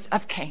doors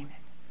of Canaan.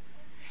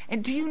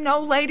 And do you know,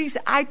 ladies,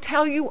 I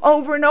tell you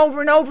over and over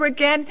and over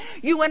again,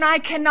 you and I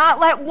cannot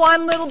let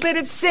one little bit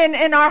of sin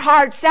in our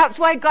hearts. That's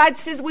why God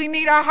says we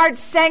need our hearts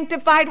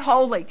sanctified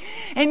holy.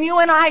 And you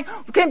and I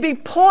can be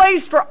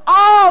poised for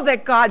all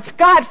that God's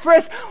got for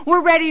us.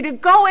 We're ready to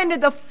go into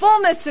the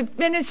fullness of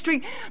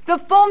ministry, the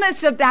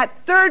fullness of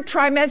that third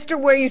trimester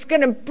where he's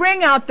going to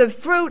bring out the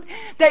fruit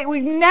that we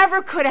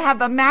never could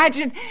have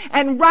imagined.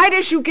 And right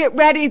as you get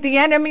ready, the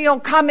enemy will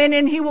come in,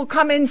 and he will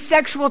come in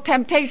sexual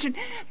temptation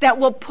that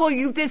will pull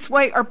you this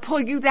way or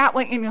pull you that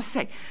way, and you'll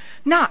say,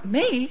 not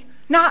me,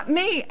 not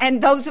me. And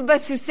those of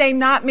us who say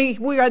not me,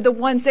 we are the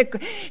ones that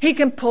he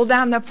can pull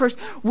down the first.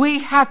 We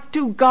have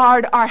to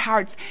guard our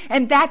hearts,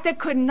 and that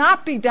could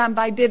not be done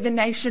by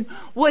divination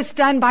was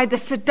done by the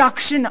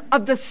seduction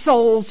of the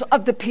souls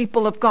of the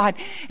people of God,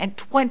 and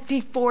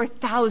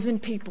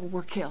 24,000 people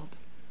were killed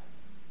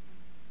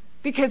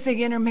because they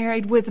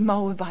intermarried with the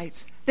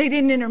Moabites. They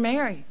didn't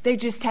intermarry, they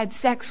just had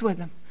sex with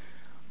them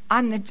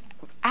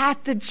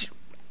at the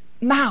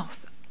mouth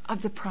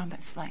of the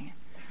promised land.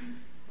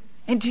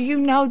 And do you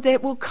know that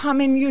it will come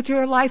into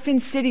your life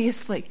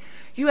insidiously?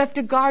 You have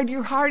to guard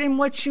your heart in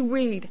what you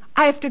read.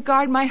 I have to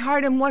guard my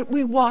heart in what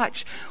we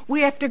watch.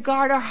 We have to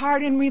guard our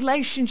heart in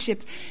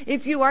relationships.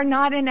 If you are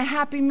not in a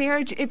happy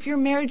marriage, if your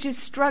marriage is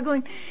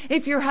struggling,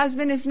 if your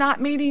husband is not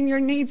meeting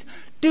your needs,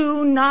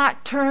 do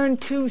not turn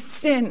to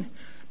sin.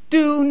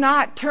 Do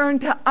not turn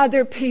to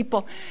other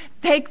people.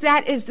 Take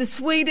that as the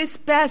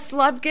sweetest, best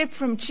love gift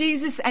from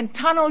Jesus and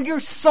tunnel your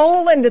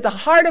soul into the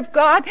heart of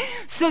God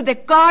so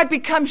that God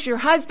becomes your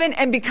husband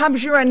and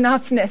becomes your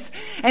enoughness.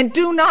 And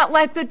do not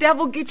let the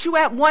devil get you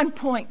at one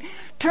point.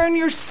 Turn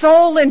your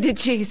soul into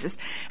Jesus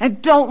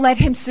and don't let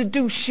him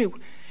seduce you.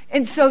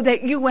 And so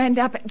that you end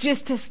up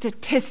just a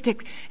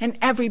statistic and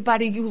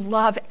everybody you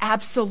love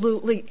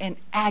absolutely in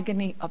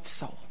agony of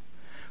soul.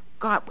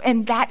 God,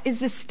 and that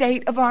is the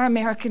state of our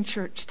American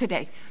church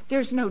today.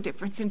 There's no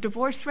difference in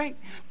divorce rate.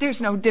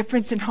 There's no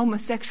difference in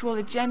homosexual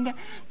agenda.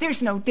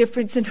 There's no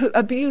difference in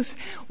abuse.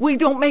 We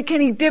don't make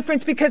any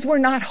difference because we're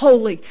not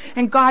holy.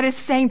 And God is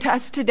saying to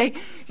us today,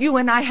 you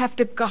and I have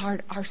to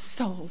guard our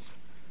souls.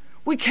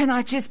 We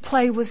cannot just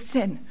play with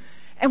sin.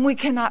 And we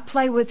cannot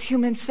play with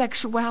human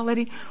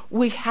sexuality.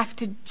 We have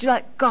to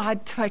let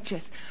God touch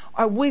us,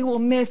 or we will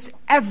miss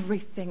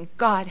everything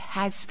God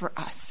has for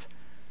us.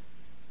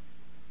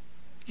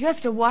 You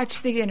have to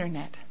watch the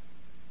internet.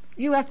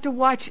 You have to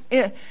watch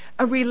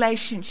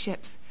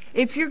relationships.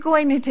 If you're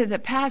going into the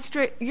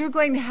pastorate, you're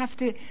going to have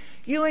to,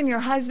 you and your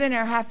husband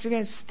are have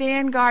to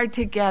stand guard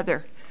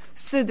together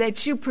so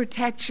that you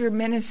protect your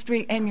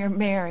ministry and your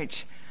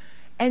marriage.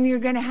 And you're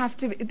going to have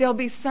to, there'll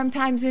be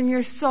sometimes in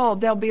your soul,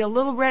 there'll be a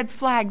little red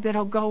flag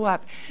that'll go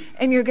up.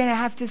 And you're going to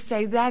have to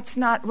say, that's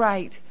not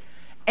right.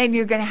 And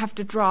you're going to have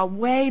to draw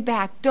way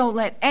back. Don't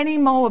let any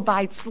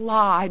Moabites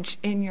lodge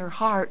in your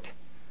heart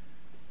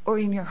or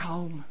in your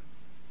home.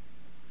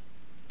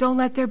 Don't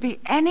let there be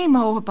any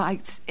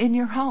Moabites in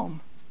your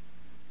home.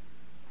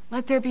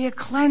 Let there be a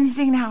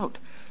cleansing out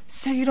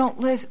so you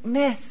don't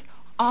miss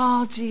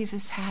all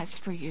Jesus has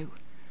for you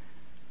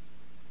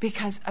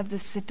because of the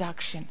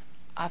seduction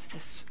of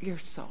your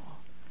soul.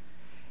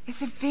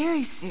 It's a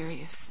very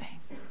serious thing.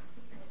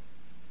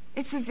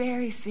 It's a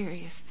very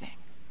serious thing.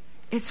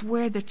 It's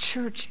where the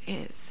church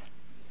is.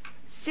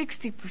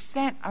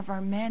 60% of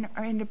our men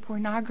are into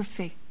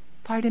pornography.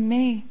 Pardon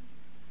me.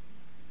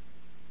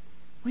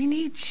 We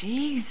need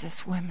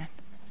Jesus, women.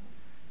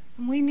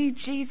 And we need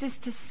Jesus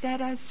to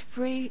set us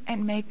free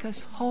and make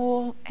us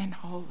whole and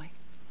holy.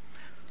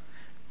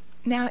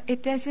 Now,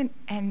 it doesn't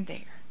end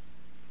there.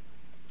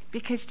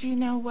 Because do you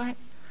know what?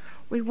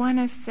 We want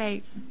to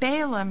say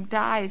Balaam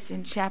dies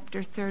in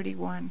chapter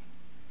 31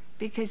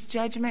 because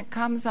judgment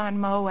comes on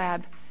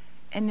Moab,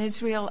 and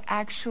Israel,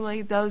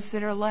 actually, those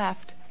that are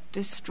left,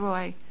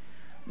 destroy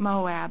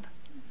Moab.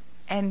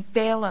 And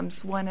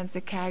Balaam's one of the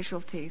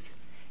casualties.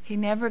 He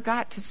never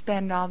got to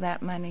spend all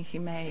that money he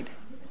made.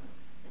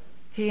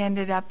 He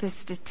ended up a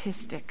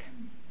statistic.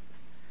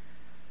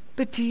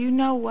 But do you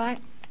know what?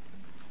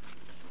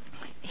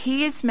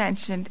 He is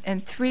mentioned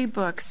in 3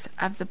 books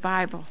of the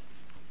Bible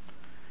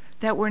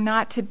that we're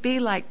not to be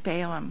like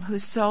Balaam, who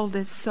sold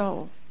his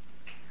soul.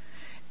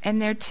 And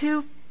there are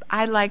 2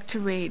 I like to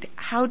read.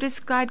 How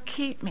does God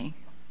keep me?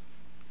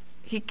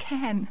 He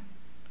can.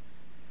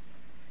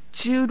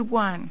 Jude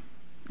 1.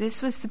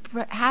 This was the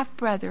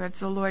half-brother of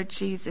the Lord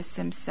Jesus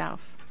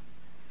himself.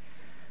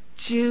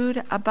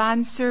 Jude, a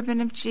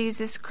bondservant of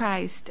Jesus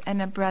Christ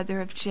and a brother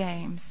of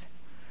James,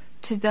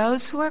 to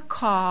those who are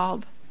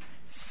called,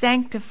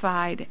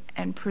 sanctified,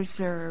 and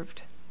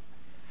preserved.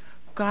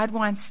 God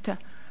wants to,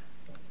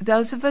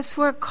 those of us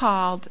who are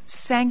called,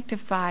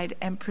 sanctified,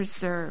 and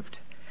preserved,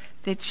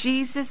 that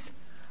Jesus,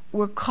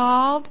 we're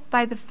called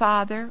by the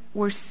Father,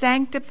 we're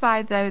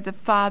sanctified by the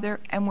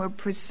Father, and we're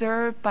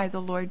preserved by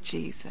the Lord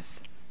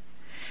Jesus.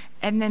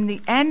 And then the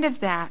end of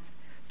that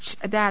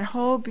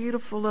whole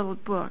beautiful little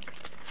book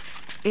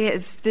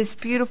is this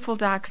beautiful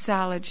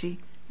doxology.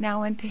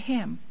 Now unto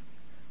him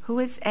who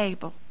is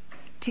able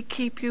to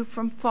keep you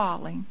from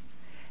falling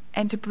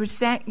and to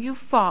present you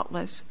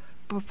faultless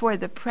before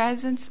the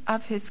presence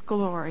of his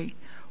glory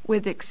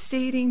with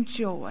exceeding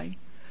joy,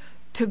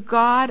 to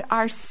God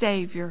our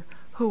Savior,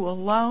 who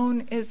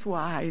alone is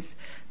wise,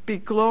 be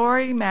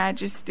glory,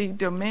 majesty,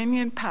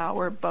 dominion,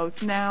 power,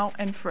 both now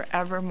and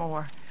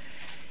forevermore.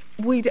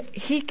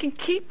 He can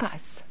keep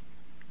us,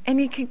 and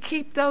he can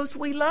keep those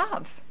we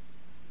love.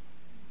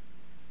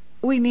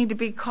 We need to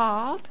be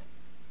called,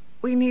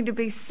 we need to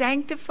be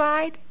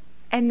sanctified,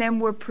 and then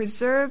we're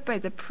preserved by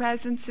the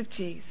presence of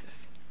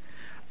Jesus.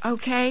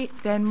 Okay,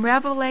 then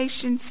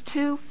Revelations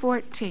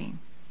 2:14.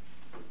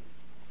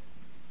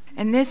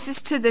 And this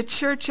is to the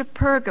church of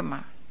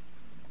Pergama.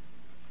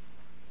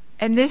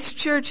 And this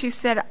church, he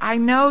said, I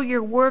know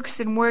your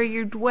works and where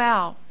you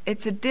dwell.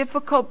 It's a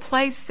difficult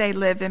place they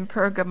live in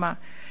Pergama.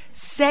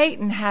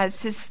 Satan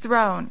has his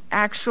throne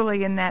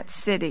actually in that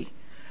city.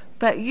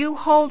 But you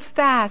hold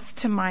fast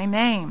to my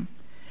name.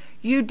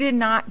 You did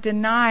not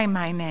deny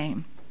my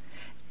name.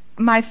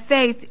 My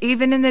faith,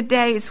 even in the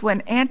days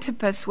when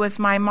Antipas was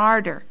my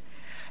martyr,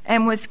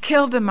 and was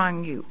killed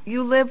among you.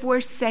 You live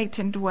where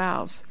Satan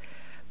dwells.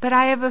 But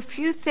I have a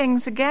few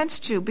things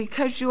against you,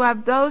 because you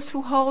have those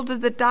who hold to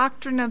the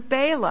doctrine of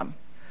Balaam,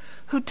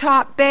 who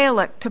taught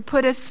Balak to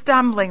put a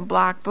stumbling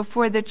block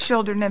before the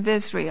children of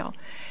Israel,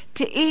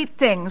 to eat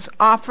things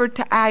offered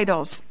to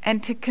idols,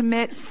 and to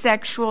commit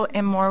sexual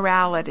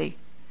immorality.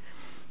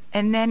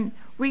 And then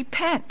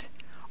repent,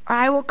 or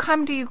I will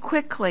come to you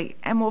quickly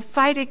and will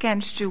fight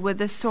against you with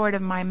the sword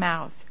of my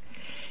mouth.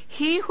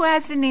 He who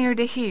has an ear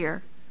to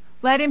hear,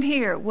 let him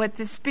hear what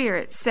the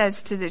Spirit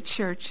says to the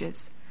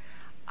churches.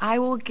 I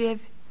will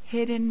give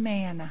hidden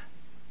manna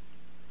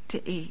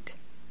to eat,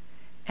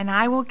 and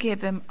I will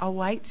give him a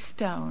white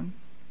stone,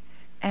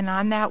 and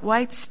on that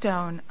white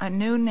stone a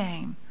new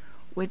name,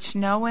 which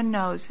no one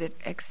knows it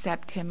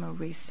except him who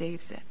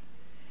receives it.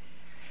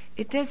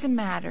 It doesn't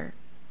matter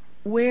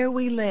where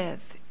we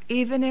live,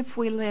 even if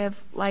we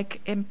live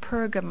like in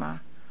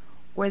Pergama,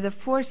 where the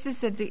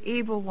forces of the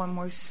evil one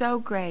were so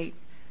great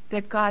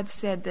that God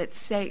said that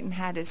Satan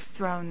had his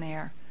throne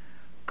there.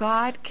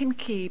 God can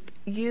keep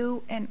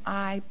you and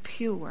I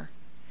pure,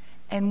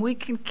 and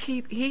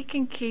he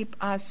can keep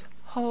us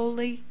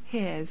wholly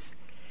his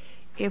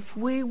if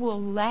we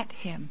will let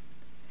him,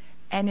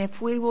 and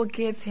if we will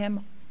give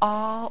him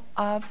all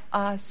of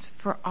us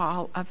for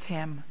all of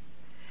him.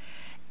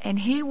 And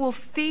he will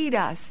feed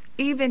us,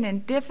 even in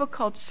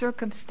difficult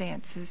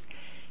circumstances.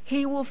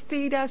 He will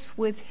feed us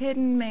with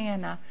hidden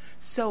manna,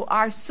 so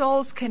our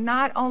souls can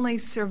not only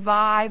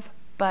survive,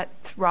 but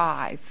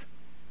thrive.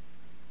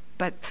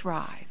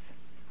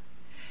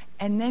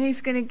 And then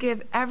he's going to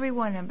give every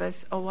one of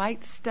us a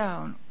white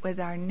stone with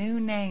our new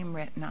name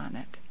written on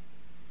it.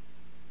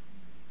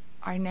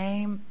 Our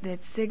name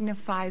that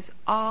signifies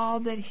all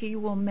that he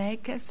will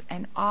make us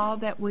and all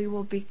that we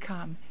will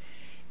become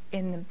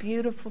in the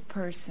beautiful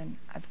person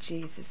of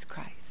Jesus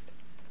Christ.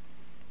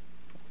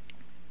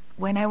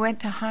 When I went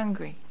to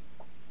Hungary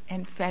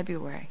in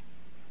February,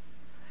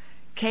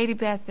 Katie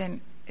Beth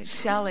and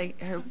Shelley,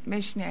 her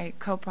missionary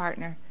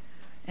co-partner,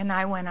 and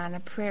I went on a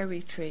prayer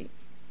retreat,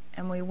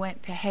 and we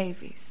went to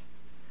Havies.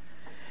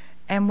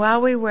 And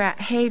while we were at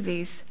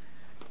Havies,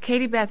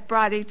 Katie Beth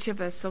brought each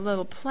of us a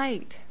little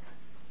plate.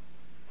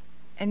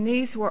 And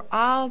these were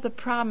all the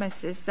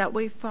promises that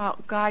we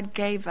felt God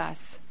gave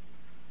us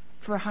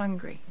for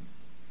Hungary.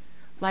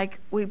 Like,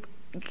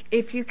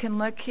 if you can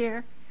look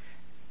here,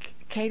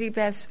 Katie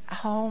Beth's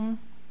home,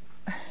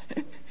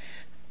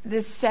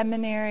 this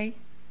seminary,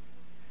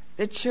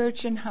 the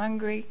church in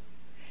Hungary,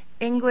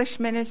 English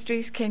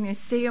ministries, can you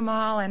see them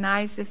all in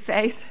Eyes of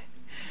Faith?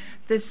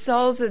 The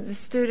souls of the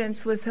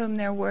students with whom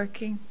they're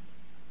working.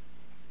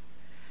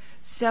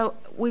 So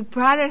we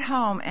brought it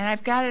home, and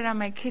I've got it on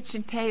my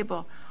kitchen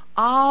table.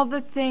 All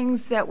the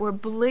things that we're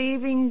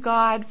believing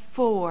God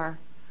for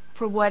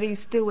what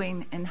he's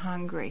doing in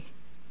Hungary.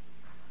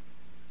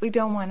 We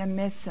don't want to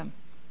miss him.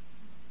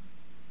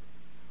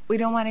 We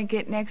don't want to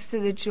get next to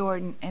the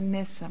Jordan and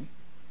miss him.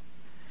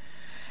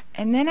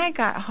 And then I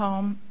got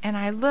home, and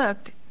I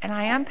looked, and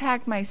I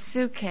unpacked my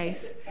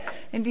suitcase,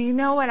 and do you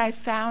know what I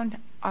found?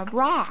 A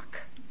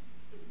rock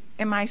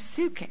in my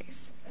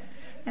suitcase.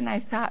 And I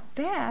thought,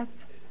 Beth,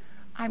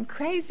 I'm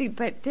crazy,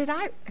 but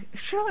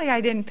surely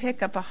I didn't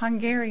pick up a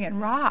Hungarian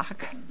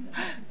rock.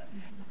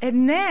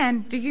 And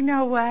then, do you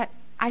know what?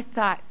 I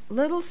thought,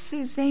 little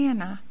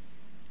Susanna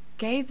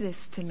gave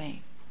this to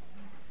me.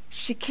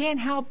 She can't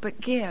help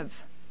but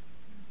give.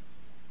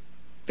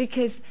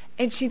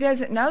 And she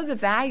doesn't know the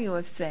value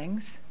of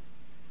things.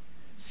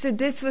 So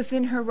this was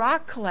in her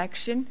rock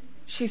collection.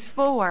 She's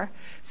 4.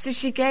 So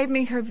she gave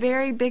me her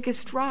very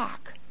biggest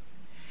rock.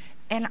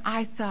 And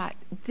I thought,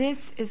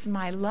 this is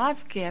my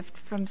love gift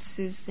from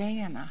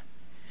Susanna.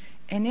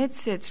 And it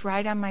sits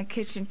right on my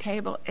kitchen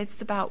table.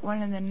 It's about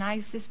one of the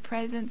nicest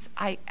presents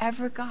I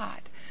ever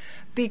got,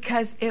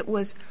 because it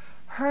was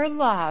her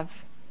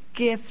love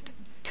gift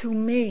to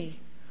me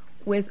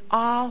with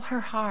all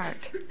her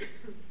heart.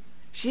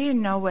 She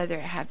didn't know whether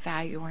it had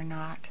value or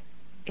not.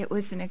 It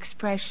was an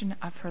expression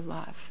of her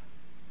love.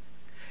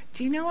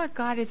 Do you know what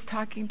God is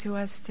talking to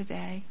us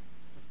today?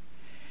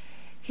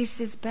 He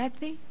says,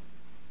 Bethany,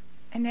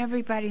 and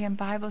everybody in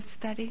Bible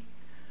study,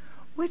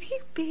 would you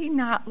be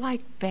not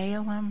like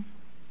Balaam,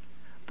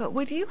 but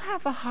would you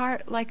have a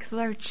heart like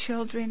their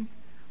children,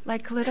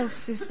 like little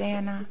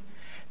Susanna,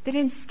 that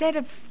instead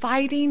of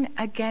fighting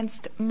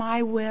against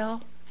my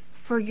will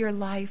for your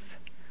life,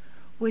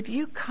 would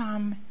you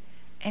come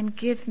and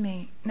give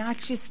me not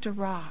just a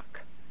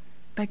rock,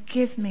 but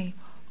give me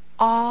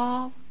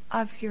all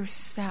of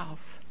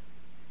yourself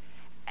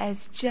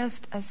as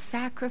just a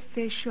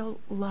sacrificial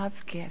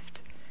love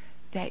gift,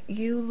 that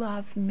you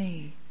love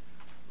me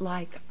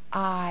like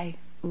I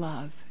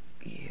love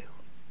you.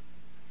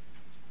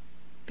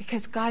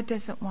 Because God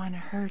doesn't want to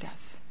hurt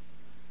us.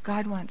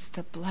 God wants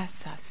to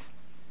bless us.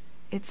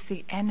 It's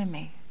the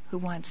enemy who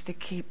wants to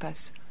keep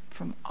us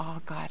from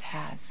all God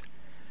has.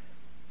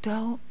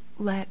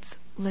 Let's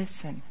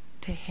listen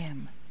to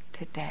him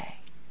today.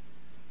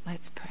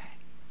 Let's pray.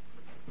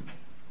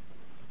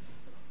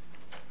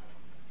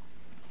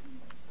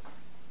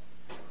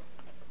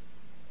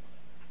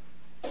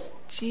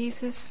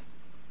 Jesus,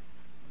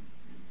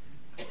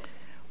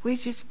 we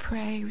just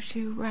praise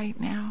you right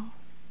now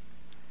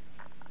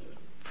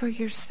for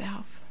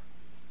yourself.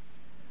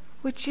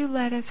 Would you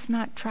let us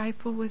not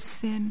trifle with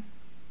sin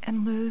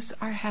and lose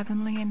our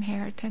heavenly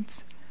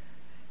inheritance,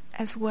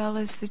 as well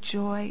as the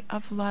joy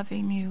of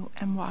loving you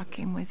and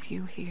walking with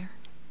you here?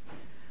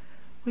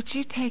 Would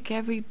you take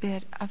every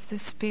bit of the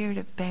spirit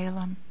of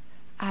Balaam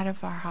out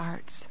of our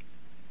hearts?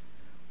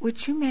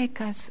 Would you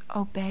make us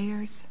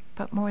obeyers,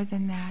 but more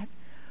than that,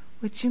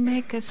 would you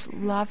make us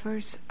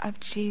lovers of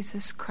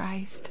Jesus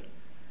Christ,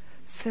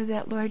 so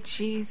that, Lord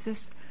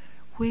Jesus,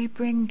 we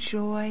bring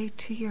joy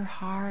to your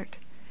heart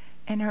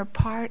and are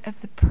part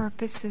of the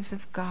purposes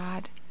of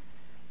God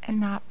and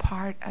not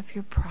part of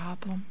your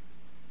problem.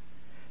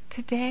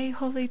 Today,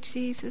 Holy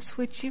Jesus,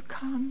 would you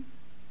come?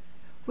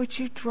 Would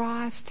you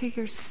draw us to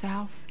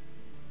yourself?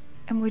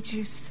 And would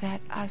you set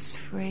us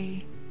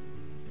free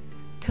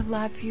to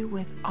love you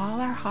with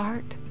all our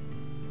heart,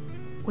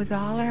 with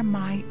all our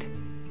might,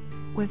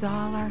 with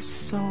all our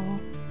soul,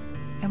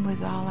 and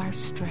with all our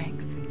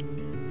strength.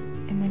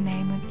 In the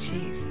name of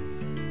Jesus.